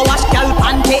home a wash girl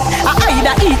panty. I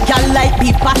either eat girl like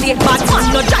beef patty. Bad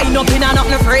man no join up in a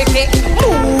nothing freaky.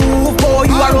 Move boy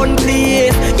you are on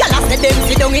place. Girl I say them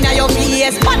sit down in your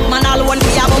face. Bad man all want to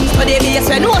bounce to the base.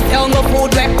 When no say on go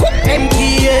food we cook them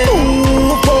kids.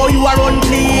 Move boy you are on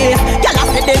place. Girl I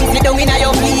say them sit down in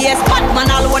your face. Bad man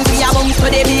all want to bounce to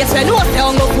the base. When no say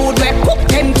on go food we cook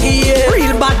them kids.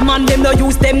 Real bad man man them no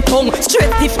use them tongue.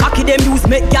 Straight stiff cocky them use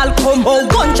make gal come. Oh,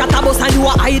 gunshot a bus and you a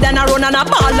hide and a run and a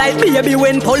ball like baby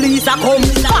when police a come.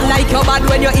 Ball like your bad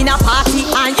when you're in a party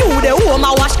and you the home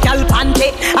a wash gal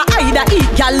panty. I hide a eat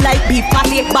gal like beef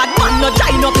patty. Bad man no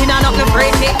join up in a nothing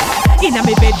pretty. Inna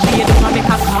me bed lay down and make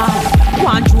a call.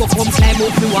 One joke come climb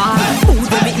up the wall. Mood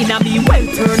when me inna me well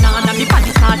turn on and me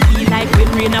body start feel like when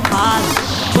rain a fall.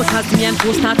 But as me and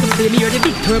co start to play, me hear the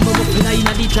big turbo muffler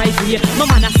inna the driveway. My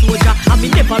man a soldier and me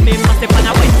never remember step on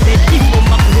a Wednesday. If home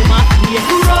back home and play.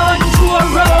 Run to a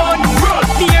run,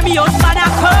 fear me husband a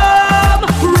come.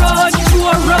 Run to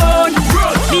a run,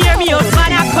 fear me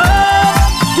husband a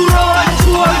come. Run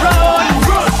to a run,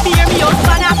 fear me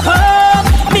husband a come.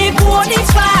 Me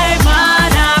bonify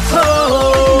man a come.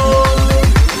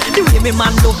 The way me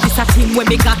man love this a thing when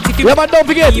me got it. Yeah, but don't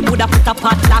forget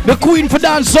the queen for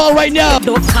dancehall right now.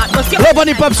 Love and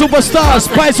Hip Hop Superstars.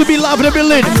 Spice will be live in the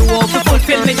building.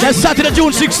 That's Saturday,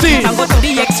 June 16th.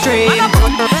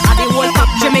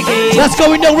 Let's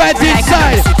go in the right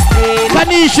inside.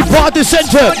 Kanishi Party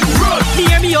Center,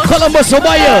 Columbus,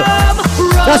 Ohio.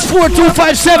 That's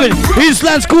 4257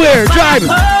 Eastland Square Drive.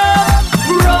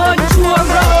 Run to a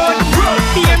run,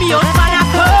 fear me on man a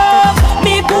come.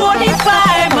 Me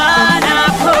bonify man a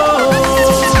come.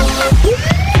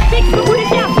 Fix my booty,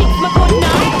 can't fix my foot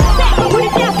now. Set my booty,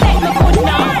 can't set my foot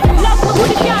now. Love my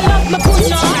booty, can't love my foot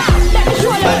now. Let me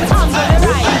show you the tongue on the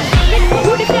right. Fix my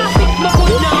booty, can't fix my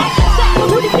foot now. Set my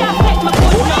booty, can't set my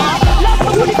foot now. Love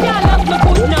my booty, can't love my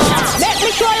foot now. Let me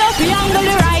show you the angle on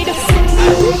the right.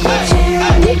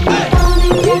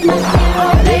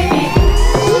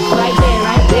 Right there,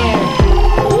 right there.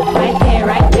 Right there,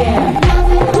 right there.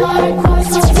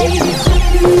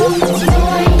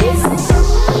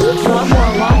 One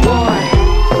more, one more.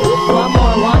 One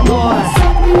more, one more.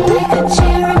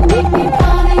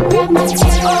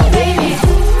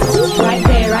 Right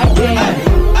there, right there.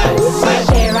 Right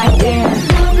there, right there.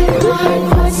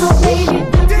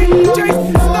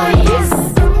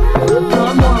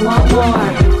 One more, one more.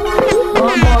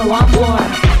 One more, one more.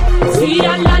 See a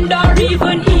land or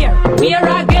even here. Where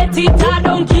I get it, I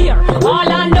don't care.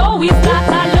 All I know is that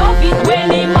I love it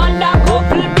when him under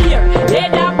couple beer.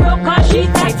 Head a broke and she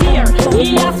tight here.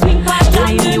 He a swing past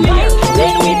tiny wheel.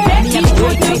 Then we take him to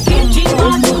the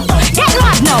kitchen. Get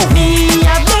right now. Me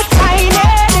a the tiny,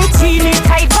 the teeny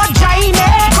tight vagina.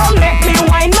 Come make me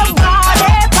wine the body.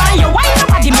 Buy you wine the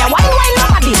body, me wine the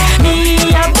body. Me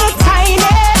a the tiny,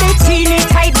 the teeny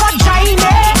tight vagina.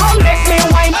 Come make me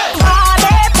wine the body.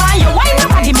 Buy you wine the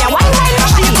body, me wine the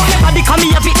body. Come me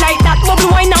a bit like that.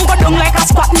 Bubble wine and go down like a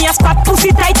squat. Me a squat,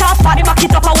 pussy tight off. Body back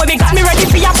it up and when me got me ready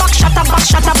for your back shot, a back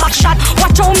shot, a back shot.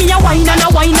 Watch how me a wine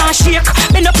and shake.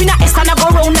 Bend up in a S and I go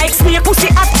round like snake. Pussy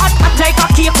hot, hot, hot like a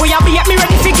cake. Where you bake me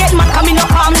ready to get mad, coming up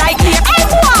calm like cake. Hey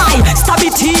boy, stab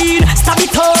it in, stab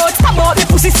it out. Stab out the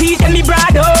pussy seat and me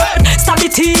brother. Stab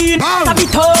it in, stab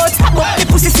it out. Stab out the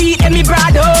pussy seat and me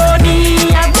brother.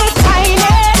 Me a the tiny,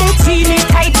 the teeny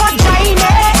tight vagina.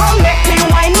 Come make me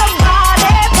wine the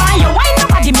body. Buy you wine the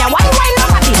body, me a wine the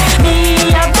body. Me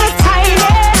a the tiny,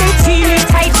 the teeny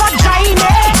tight vagina.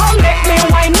 Come make me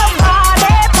wine the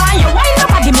body. Buy you wine the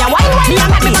body, me a wine the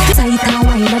body. Sight and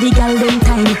wine a the girl them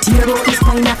time. Tear out the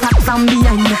spine attack from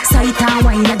behind. Sight and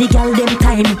wine a the girl them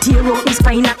time. Tear out the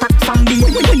spine attack from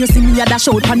behind. When you see me a dash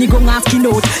out, panic gon' asking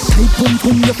out. Tight pum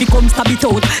pum, you fi come stab it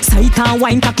out. Sight and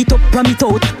wine, cock it up, ram it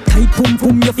out. Tight pum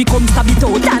pum, you fi come stab it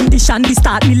out. And the shandy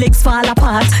start, me legs fall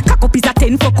apart. Cock up is a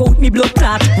 10, fuck out me blood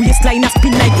clot. Waistline a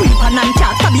spin like weapon and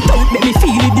cat. Stab it out, make me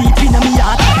feel it deep in me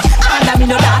heart. And me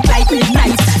no dark like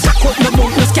midnight. Cock up no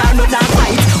bump, no scar, no dark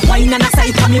fight. Wine and a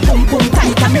sight, and me pum pum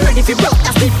tight. And me ready fi broke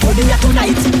a sleep for the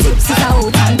tonight. Tips is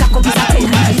out, and cock up is a 10.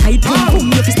 Tight pum pum,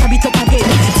 you fi stab it up again.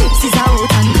 Tips is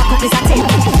out, and cock up is a 10.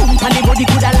 Pum and the body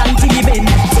good a long till the bend.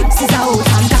 Tips is out,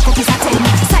 and cock up is a 10.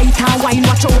 Sight and wine,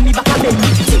 watch how me back a bend.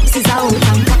 Tips is out,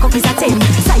 and cock up is a 10.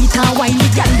 Sight and wine, the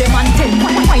girl them and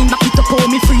 10. Wine back it up, how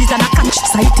me freeze and a catch.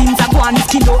 Sightings a go and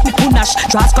skin out me punash.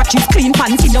 Draw scratches, clean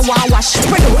pants in the wash.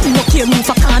 Spread out, me no care move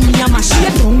a can me a mash.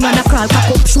 Lay down and a crawl, cock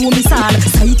up, show me sal.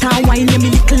 Sight and wine, yeah me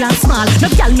little and small. No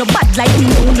girl no bad like me,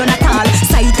 no none at all.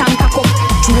 Sight and cock up,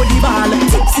 throw the ball.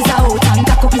 Tips is out, and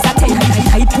cock up is a 10.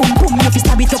 Tight pum pum, you fi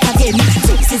stab it up again.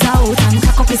 Tips is out, and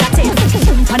cock up is a 10.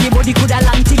 Pump and the body good a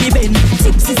long till the bend.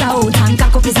 Tips is out, and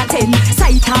cock up is a 10.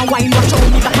 Sight and wine, watch how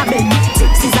me back a bend.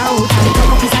 Tips is out, and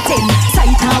cock up is a 10.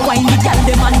 Sight and wine, the girl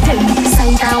them and 10.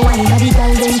 Sight and wine a the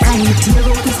girl them time. Tear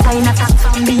out the spine attack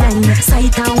from behind.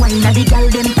 Sight and wine a the girl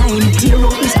them time. Tear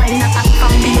out the spine attack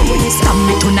from behind. Stab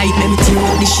me tonight, let me tear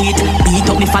out the sheet. Beat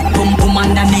up me fat pum pum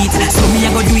underneath. So me a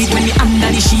go do it when me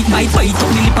under the sheet. Might bite up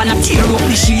me lip and a tear out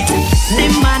the sheet. The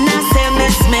man a say me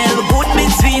smell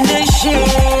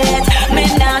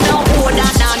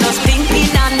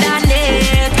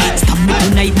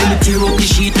me tear up the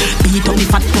sheet. Beat up me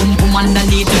fat pum pum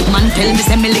underneath. Man tell me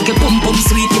say me little pum pum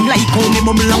sweet. Him like how me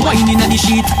bubble and wine inna the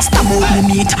sheet. Stab out me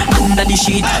meat under the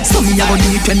sheet. So me a go do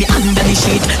it when me under the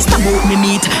sheet. Stab out me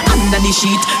meat under the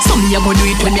sheet. So me a go do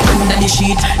it when me under the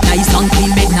sheet. Nice and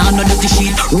clean bed, nah no dirty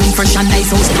sheet. Room fresh and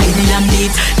nice, house tidy and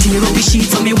neat. Tear up the sheet,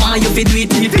 so me want you fi do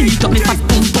it. Me beat up me fat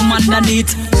pum pum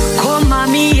underneath. Come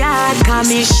on me yard, cause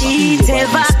me sheet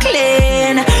ever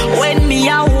clean. When me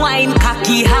a wine,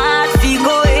 cocky hard fi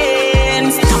go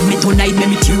in. Stop me tonight,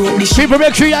 me tear up the sheet. People,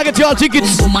 make sure you get your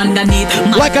tickets.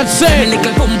 Like I said,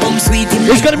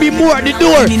 it's gonna be more at the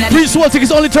door. Please, one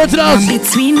tickets only $30.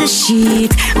 Between the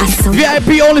sheet, I saw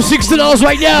VIP only $60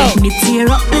 right now. me tear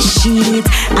up the sheet.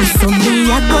 I saw me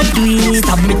a go do it.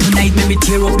 Stop me tonight, me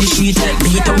tear up the sheet.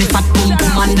 Beat up me fat pum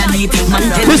pum underneath.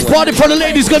 This party for the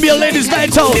ladies gonna be a ladies'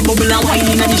 night out. Me bubble and wine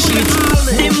inna the sheet.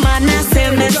 The man a say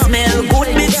me smell good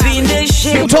between the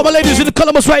sheet. Give it to all my ladies in the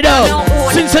Columbus right now.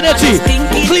 Cincinnati,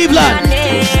 Cleveland.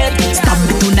 Stop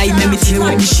me tonight, me tear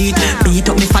up the sheet. Beat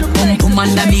up me fat pum pum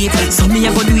underneath. So me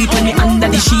a go do it when me under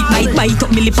the sheet. Might bite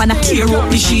up me lip and a tear up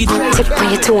the sheet. Tip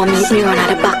on your toe and meet me run at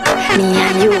the back. Me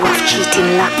and you have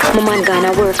cheating luck. My man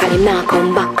gonna work and him not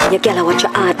come back. Your girl watch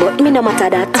your hard, but me no matter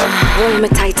that. Hold me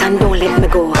tight and don't let me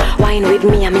go. Wine with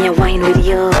me and me a wine with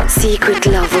you. Secret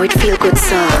love, oh it feel good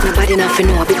so. Nobody nothing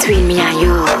know between me and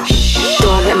you.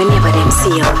 Don't let me never them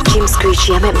see you. Jim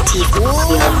screechy, I make me teeth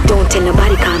you. Don't tell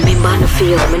nobody come in but no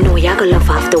feel. Me know you go love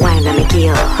after wine let me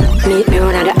kill. Meet me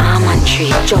run at the almond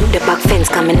tree. Jump the back fence,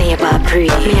 come in neighbor pre.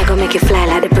 Me I go make you fly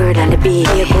like the bird and the bee.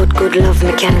 Be a good love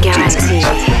me can guarantee.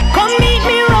 Come meet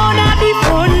me round at the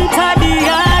front of the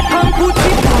yard. Come put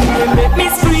it on me, make me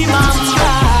scream and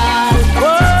call.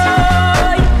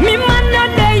 Boy, me man not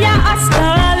there, a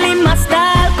style, him a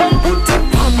style. Come put it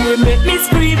on me, make me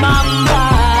scream and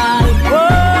call. Boy,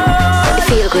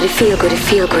 It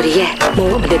feel good, yeah.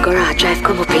 Move up the garage, drive,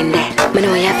 come up in there. Me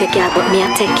know you have your girl, but me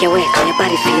I take you away. Cause your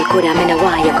body feel good, and me know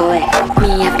why you go away.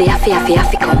 Me have the happy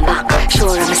come back.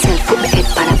 Sure of myself, put my head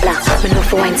by the block. Me know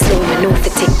for wine slow, me know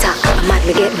for TikTok. I'm mad,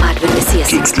 me get mad when me see a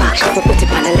six pack. If I put it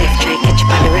on the left, try catch it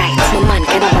on the right. My man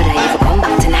cannot bother if I come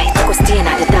back tonight. Go stay in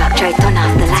the dark, try turn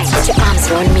off the light. Put your arms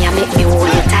around me and make me hold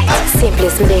you tight. Same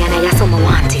place me there and I saw me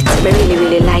want it. Me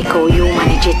really like how you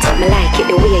manage it. Me like it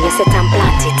the way you set and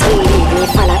plant it. You leave me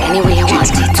follow anywhere you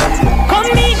want it. come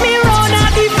meet me round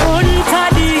at the front of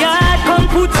the yard. Come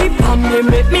put it on me,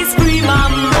 make me scream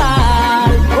and bawl.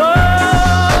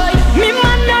 Boy, me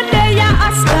man not there, a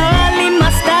style, him a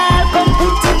style. Come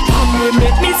put it on me,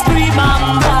 make me scream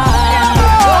and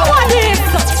bawl. What is?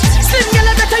 Slim girl,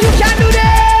 I better you can do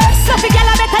this. Sophie girl,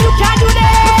 I better you can do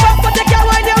this. But you can't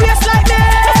wind your waist like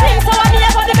this. Slim so I me I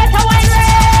got the better wine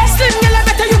race. Slim girl, I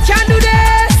better you can do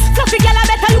this. Sophie girl, I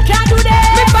better you can do this.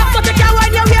 Me back, but you can't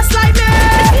wind your waist like this.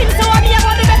 Slim so I me I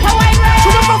got the better wine race.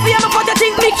 You know for me, but you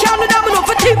think me can't do that. Me know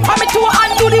for tip for me to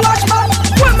and do the wash man.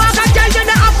 When my God girl, you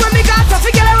know up when me got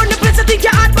Sophie girl around the place, I think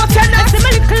you hot, but you're not. I see me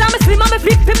little and me slim and me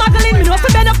big fi muggling. Me know fi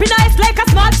bend up in a ice like a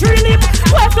small tree limb.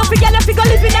 Well, Sophie girl, if you go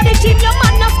live in the gym, your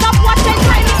man no stop watching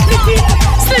time is flipping.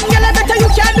 Slim girl, I better you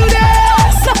can do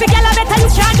this. Sophie girl, I better you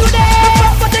can do this.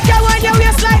 But you can't wind your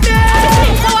waist like this.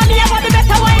 Slim so I me I got the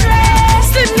better wine race.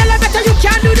 Slim girl, I better you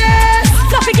can do this.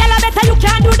 Sophie girl, I better you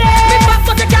can do this. Me back,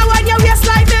 but you can't wind your waist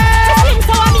like this. Slim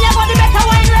so I me I got the better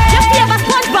wine race. Your favorite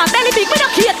SpongeBob, belly big, me no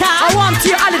cater. I want to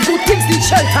hear all the good things in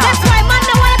shelter. That's why man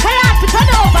no wanna carry out to turn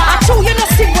over. I true you no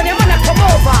sing when your man a come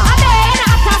over. I bet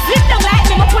I can't flip down like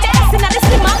me. Me put the S in the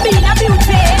slim and B in a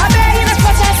beauty. I bet you no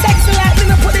touch and sexy like me.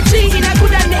 Me put the G in a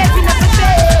good and the F in a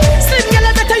face. Slim girl,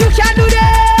 I better you can do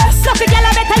this. Sophie girl,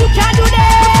 I better you can do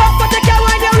this. But you can't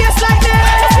wind your waist like this.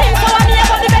 Slim so I me I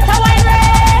got the better wine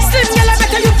race. Slim girl, I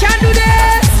better you can do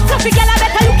this. Sophie girl, I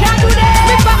better you can do this.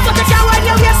 Me back, but you can't wind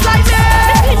your waist like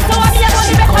this. Slim so I me I got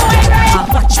the better wine race.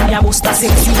 Watch me a bust a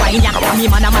sexy wine ya. Me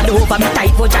man a mad over me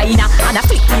tight vagina. And a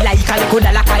flick me like a little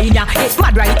dollar coin ya. It's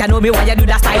mad right, I know me why you do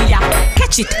that style ya.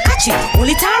 Catch it, hold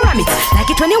it and ram it. Like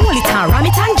it when you hold it and ram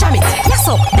it and jam it. Yes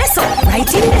up, this up, right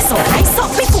in this up. Ice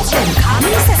up me foot, then call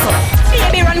me ses up.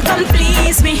 Baby run come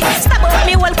please me. Stab out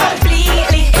me well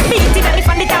completely. Beat it belly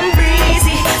from it and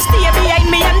breezy. Stay behind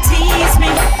me and tease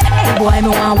me. Hey boy,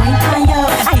 me want wine on you.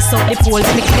 Ice up the pole,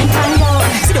 me clean on you.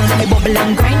 Sit down me bubble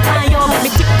and grind on you. Me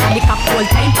tip on the cap all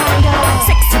time on you.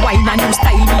 Sexy wine and new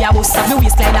style me a bust up. Me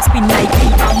waistline a spin like a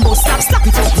bamboo. Slap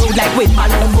it up road like when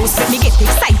balloon bust. Make me get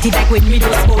excited like when me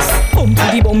just bust. Boom to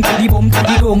the boom to the boom to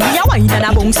the gong. Me a wine and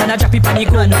a bounce and a drop it on the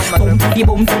ground. Boom to the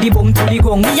boom to the boom to the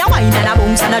gong. Me a wine and a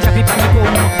bounce and a drop it on the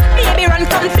ground. Baby run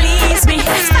come please me.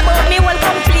 Stab out me well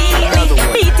completely.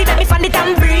 Beat it at me for on it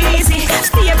and breezy.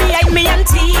 Stay behind me and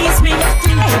tease me.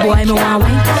 Hey boy, me want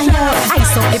wine pan yo.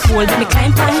 Ice up the pool, let me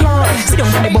climb pan yo. Sit down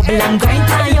on the bubble and grind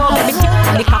pan yo. Let me tip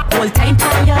on the cock all time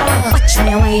pan yo. Watch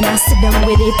me wine and sit down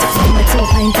with it. From the 2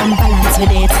 pint and balance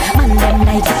with it. Man them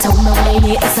like it how me wine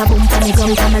it. It's a boom for me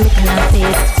gum come a little and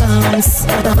it. Bounce,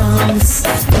 bounce,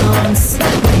 bounce.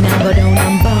 Wine and go down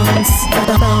and bounce,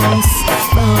 bounce,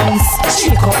 bounce.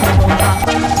 Shake up my bumper.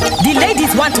 The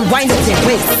ladies want to wind up their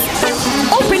waist.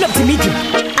 Open up the middle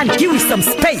and give me some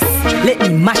space. Let me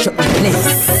mash up the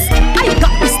place. I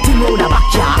got this thing round the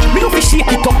backyard. Me don't fi shake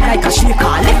it up like a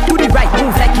shaker. Left to the right,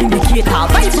 move like indicator.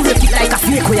 Vibrate it like a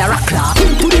snake with a rocker.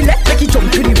 In to the left, make it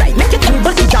jump to the right. Make it move,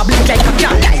 but it jab look like a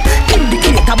car light.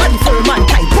 Indicator, body firm and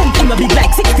tight. Pump in a big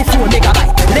like 64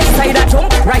 megabyte. Left side a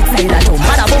jump, right side a jump.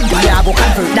 Bada bumper, ya go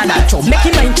convert that and jump. Make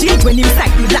him mind change when him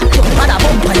sight the black jump. Bada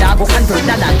bumper, ya go convert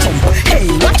that and jump. Hey,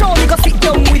 watch how me go sit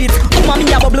down with it. Me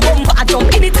a bubble bumper, I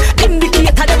jump in it.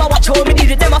 Indicator, them a watch how me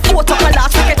did it. Them a photo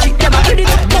class, we catch it, them a credit.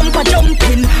 Bumper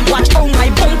jumping, watch how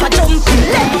my bumper jumping.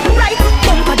 Left, right,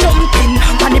 bumper jumping.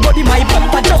 On the body, my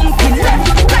bumper jumping. Left,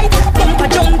 right,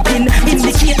 bumper jumping.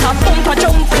 Indicator, bumper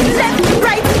jumping. Left,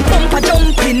 right, bumper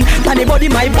jumping. On the body,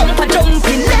 my bumper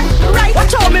jumping. Left, right.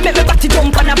 Watch how me make my body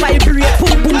jump and a vibrate.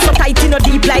 Boom, boom, so tight, in a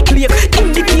deep like lake.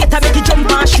 Indicator, make it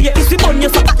jump and shake. If you burn you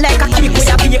so hot like a cake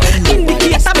with a bake.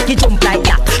 Indicator, make it jump like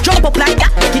that. Jump up like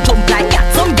that, make it jump like that.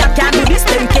 Some cat can't do this,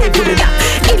 them can't do that.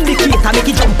 Indicator, make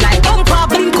it jump like bumper,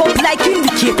 blink up like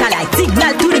indicator light.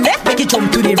 Signal to the left, make it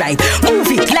jump to the right. Move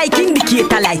it like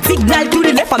indicator light. Signal to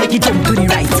the left, and make it jump to the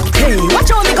right. Hey, watch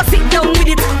how me go sit down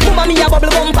with it. Mama me a bubble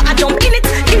bumper, I jump in it.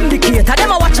 Indicator,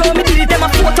 them a watch how me did it. Them a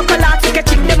photo color, take a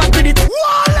chick, them a did it.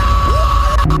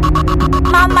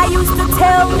 Mama used to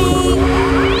tell me,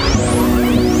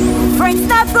 friends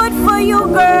not good for you,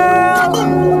 girl.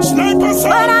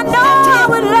 But I know I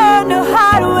would learn the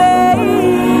hard way.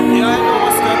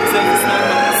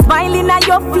 Smiling at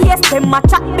your face, them a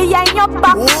chat behind your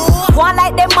back. One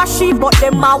like them a sheep, but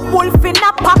them a wolf in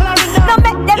a pack. Now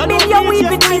make them build your weave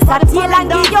between a tail and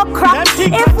give you crack.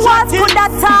 If was could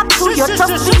have talk to you,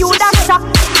 trust me, you that shock.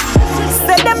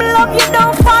 Say them love you,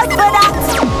 don't fall for that.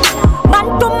 Man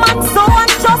to man, so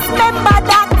and just remember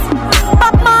that.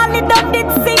 But Marley done did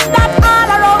sing that all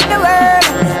around the world.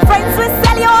 Friends will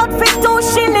sell you out for 2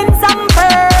 shillings and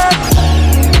bird.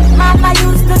 Mama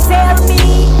used to tell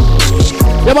me.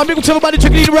 Yeah, man, big up to everybody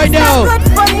checking in right now.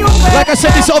 Like I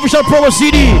said, this is official promo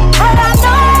CD.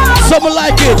 Someone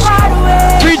like it.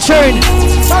 Featuring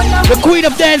the Queen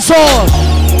of Dancehall,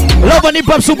 Love and Hip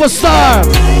Hop Superstar,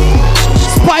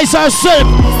 Spice herself,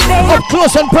 up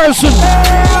close and person.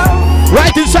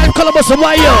 Right inside Columbus,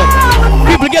 Ohio.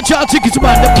 People get your tickets,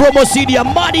 man. The promo CD, a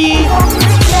money.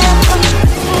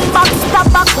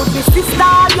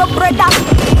 Your brother,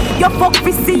 your fuck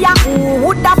ya, who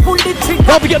would have pulled the trigger?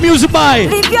 Don't forget music by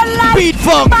Beat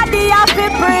Funk,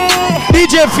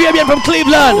 DJ Fabian from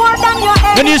Cleveland,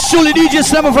 and he's truly DJ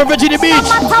Slammer from Virginia Beach.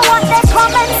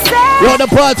 You're the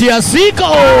party at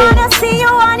Seco.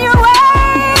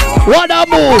 What a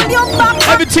move!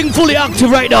 Everything fully active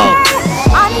right now.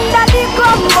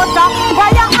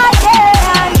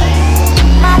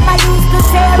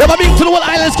 Yeah, my big to the whole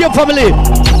Island Scale family.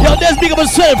 Yo, there's big of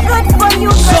myself.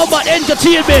 So much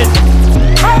entertainment.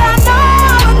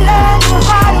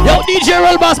 Yo, DJ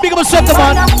Roll Bass, big of myself,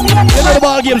 man. You know the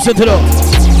ball game set it up.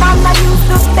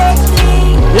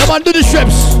 Yeah, man, do the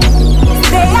strips.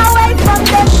 Stay away from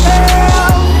them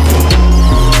girls,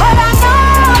 but I know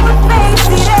I would face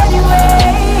it anyway.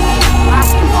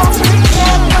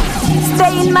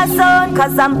 Stay in my zone,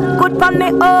 cause I'm good for my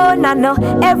own. I know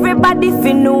everybody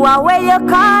fi know where you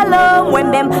call them.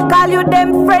 When them call you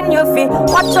them friend, you fi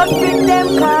watch out with them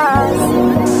cause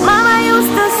Mama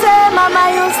used to say, Mama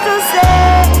used to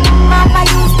say, Mama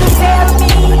used to tell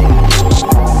me,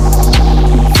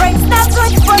 friends not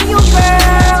good for you,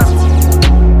 girl.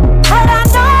 But I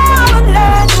know I would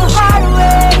learn the hard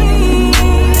way.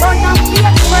 Don't not be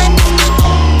a friend.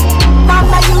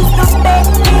 Mama used to beg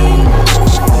me,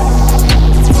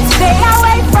 stay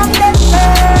away from them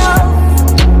girls.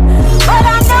 But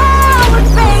I know I would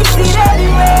face it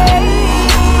anyway.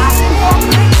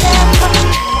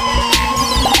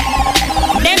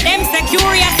 Them say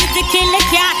curiosity kill the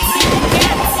cat.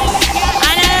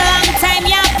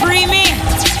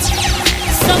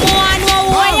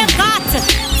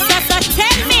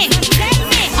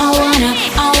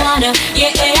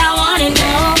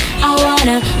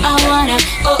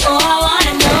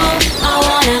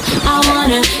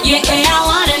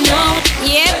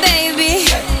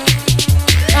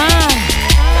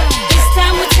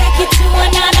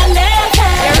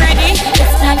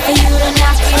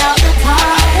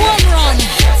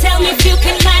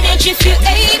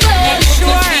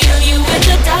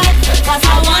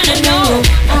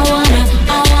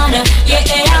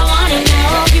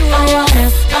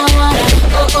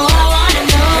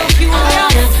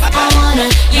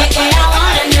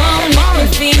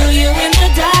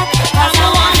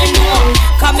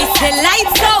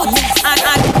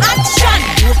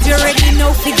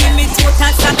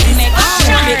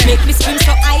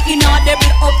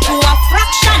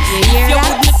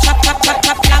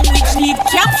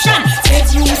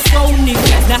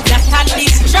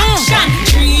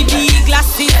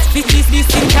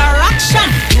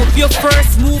 your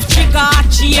first move trigger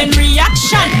chain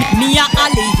reaction. Me a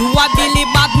Ali, you a Billy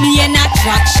Bob, me an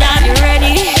attraction. You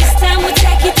ready? It's time we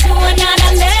take it to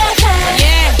another level.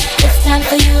 Yeah, it's time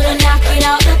for you to knock it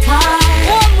out the park.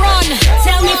 home run.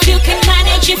 Tell me if you can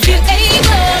manage, if you're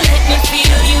able. Let me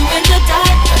feel you in the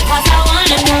dark, 'cause I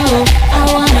wanna know. I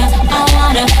wanna,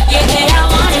 yeah, I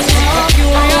wanna know.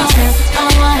 I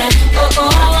wanna, oh,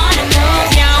 I wanna know.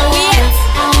 Can't wait.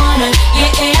 I wanna,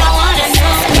 yeah, I wanna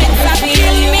know. Let me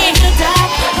feel you in the dark,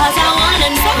 'cause I wanna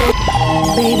know.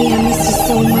 Baby, I miss you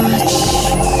so much.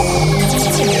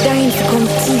 Dying to come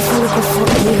teeth a little for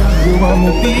you. You want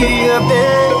me baby?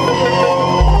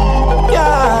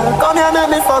 Yeah, come here, let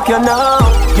me fuck you now.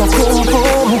 Your boom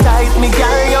boom tight, me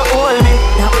girl, you hold me.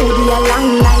 Now Udi a long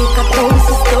like a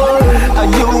Tootsie story. And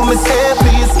you me say,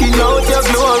 please skin out your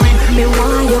glory. Me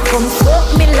want you come fuck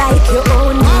me like you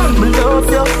own me. Me love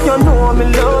you, you know me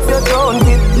love you, don't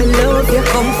it? Me love you,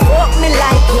 come fuck me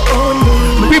like you own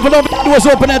me. People don't think it was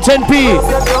open at 10p. You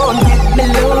don't it? Me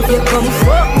love you, come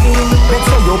fuck me. Make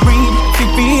sure you breathe,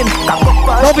 feel, cock up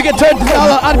and Don't forget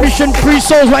 $20 admission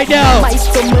pre-sales right now. my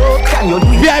stomach. Can you do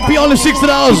it? VIP only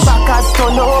 $60. Back as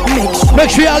turn up, Make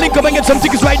sure you link up and get some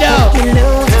tickets right now. Me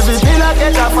love everything I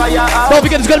get a fire out. Don't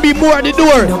forget it's gonna be more at the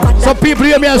door. Some people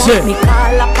hear me and say, me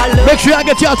call up a love. make sure you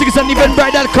get your tickets on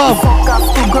eventbrite.com. Fuck have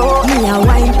to go. Me a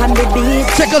wine on the beach.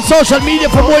 Check out social media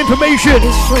for more information.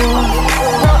 Sure.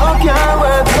 No, can't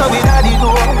work, so we daddy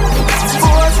do.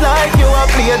 Sports like you a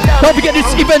play down. Don't forget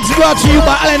this event is brought to you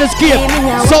by Alan Escape,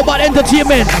 Sobat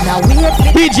Entertainment, Now wait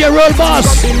for DJ Roll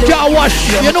Boss, Jar Wash,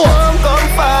 you know. Come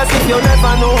fast if you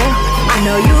never know. I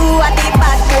know you are the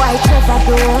bad boy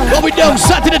troubadour. What we done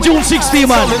Saturday, June 16,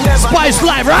 man. Spice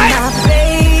Live, right? My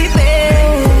baby.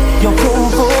 Your boom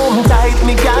boom tight,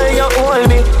 me girl, you hold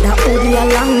me. Now Udi a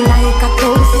long like a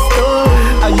Tootsie story.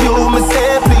 And you me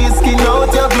say, please skin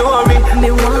out your glory. Me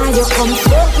want you come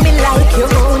fuck me like you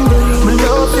own me. Me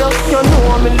love you, you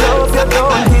know me love you,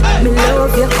 don't it? Me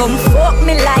love you, come fuck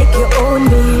me like you own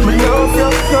me. Me love you,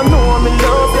 you know me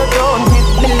love you, don't it?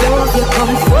 Me love you,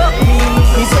 come fuck me.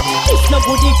 It's no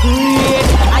good, it great.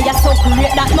 I am so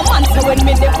great that my man say when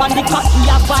me dip on the cocky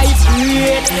I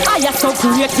vibrate. I am so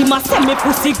great, he must say me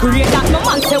pussy great. That my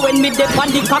man say when me dip on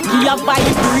the cocky I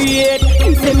vibrate.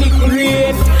 Him say me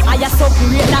great. I am so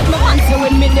great that my man say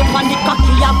when me dip on the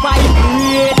cocky I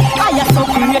vibrate. I am so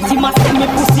great, he must say me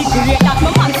pussy great. That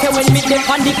my man say when me dip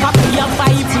on the cocky I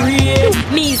vibrate.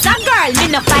 Me's a girl, me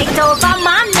no fight over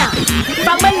manna.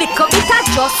 From a little bit of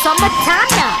just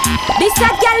summertime. This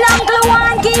a girl angle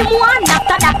one game one.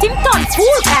 After that him turn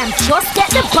full time, just get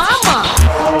the bomber.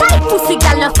 Tight pussy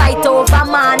girl no fight over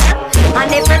manna. And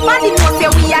everybody knows say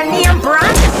we a name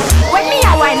brand. When me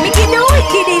a wine, me give the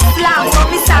wicked Islam. So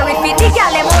me sorry for the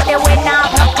girl them out there when I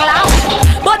have no clown.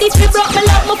 But if you broke me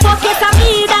love, me fuck it and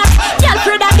me that. Girl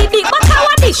Fred a the dick, but how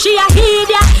a dish she a heed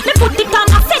ya. Me put it on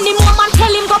a send him home and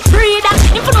tell him go pray that.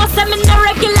 If you know say me no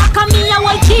regular, come me a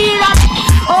will cheer at.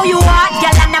 Oh you hot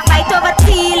girl and a fight over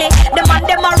Teely. The man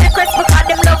them a request because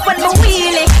them love when me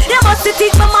wheelie. They must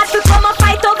think my man to come and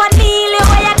fight over Neely.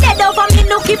 Why you dead over me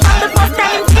nookie from the first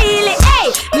time feel it.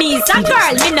 Hey, me's a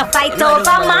girl, me no fight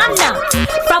over man.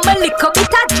 From a little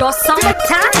bit of just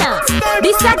summertime.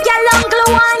 This a girl angle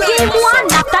one game one.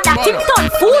 After that him turn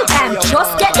full time,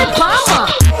 just get the bomber.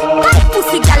 Tight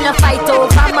pussy girl no fight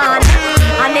over man.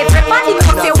 And everybody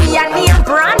knows say we a name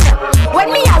brand. When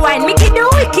me a wine, me give the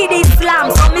wicked Islam.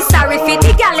 So me sorry for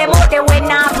the girl them out there when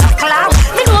I have a clown.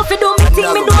 Me know fi do me thing,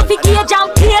 me know fi gauge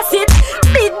and place it.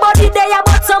 Big body there,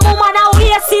 but some woman a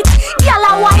waste it. Girl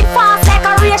a wine fast like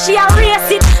a race, she a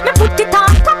race it. Me put it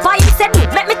on top of him, said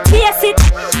make me taste it.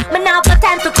 Me now have no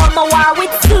time to come a war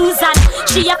with Susan.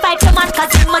 She a fight for man 'cause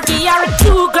him a give her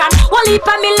 $2,000. One heap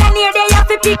a millionaire they have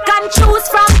to pick and choose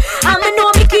from. And me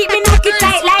know me keep me nookie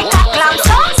tight like a clam.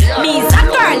 So me's a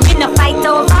girl, me no fight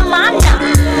over man.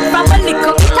 From a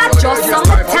little bit of just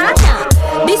summertime.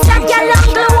 This a girl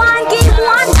angle one game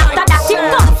one. After that him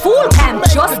done full time,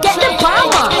 just get the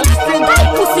bomber. Tight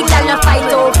pussy girl no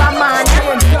fight over man.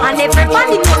 And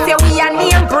everybody knows say we a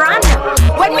name brand.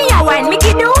 When me a wine, me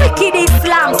give the wicked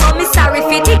Islam. So me sorry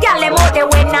for the girl them out there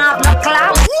when I have no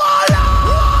clam.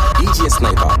 DJ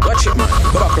Sniper, watch it man.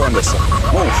 Go back around this one.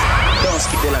 Move. Don't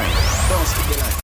skip.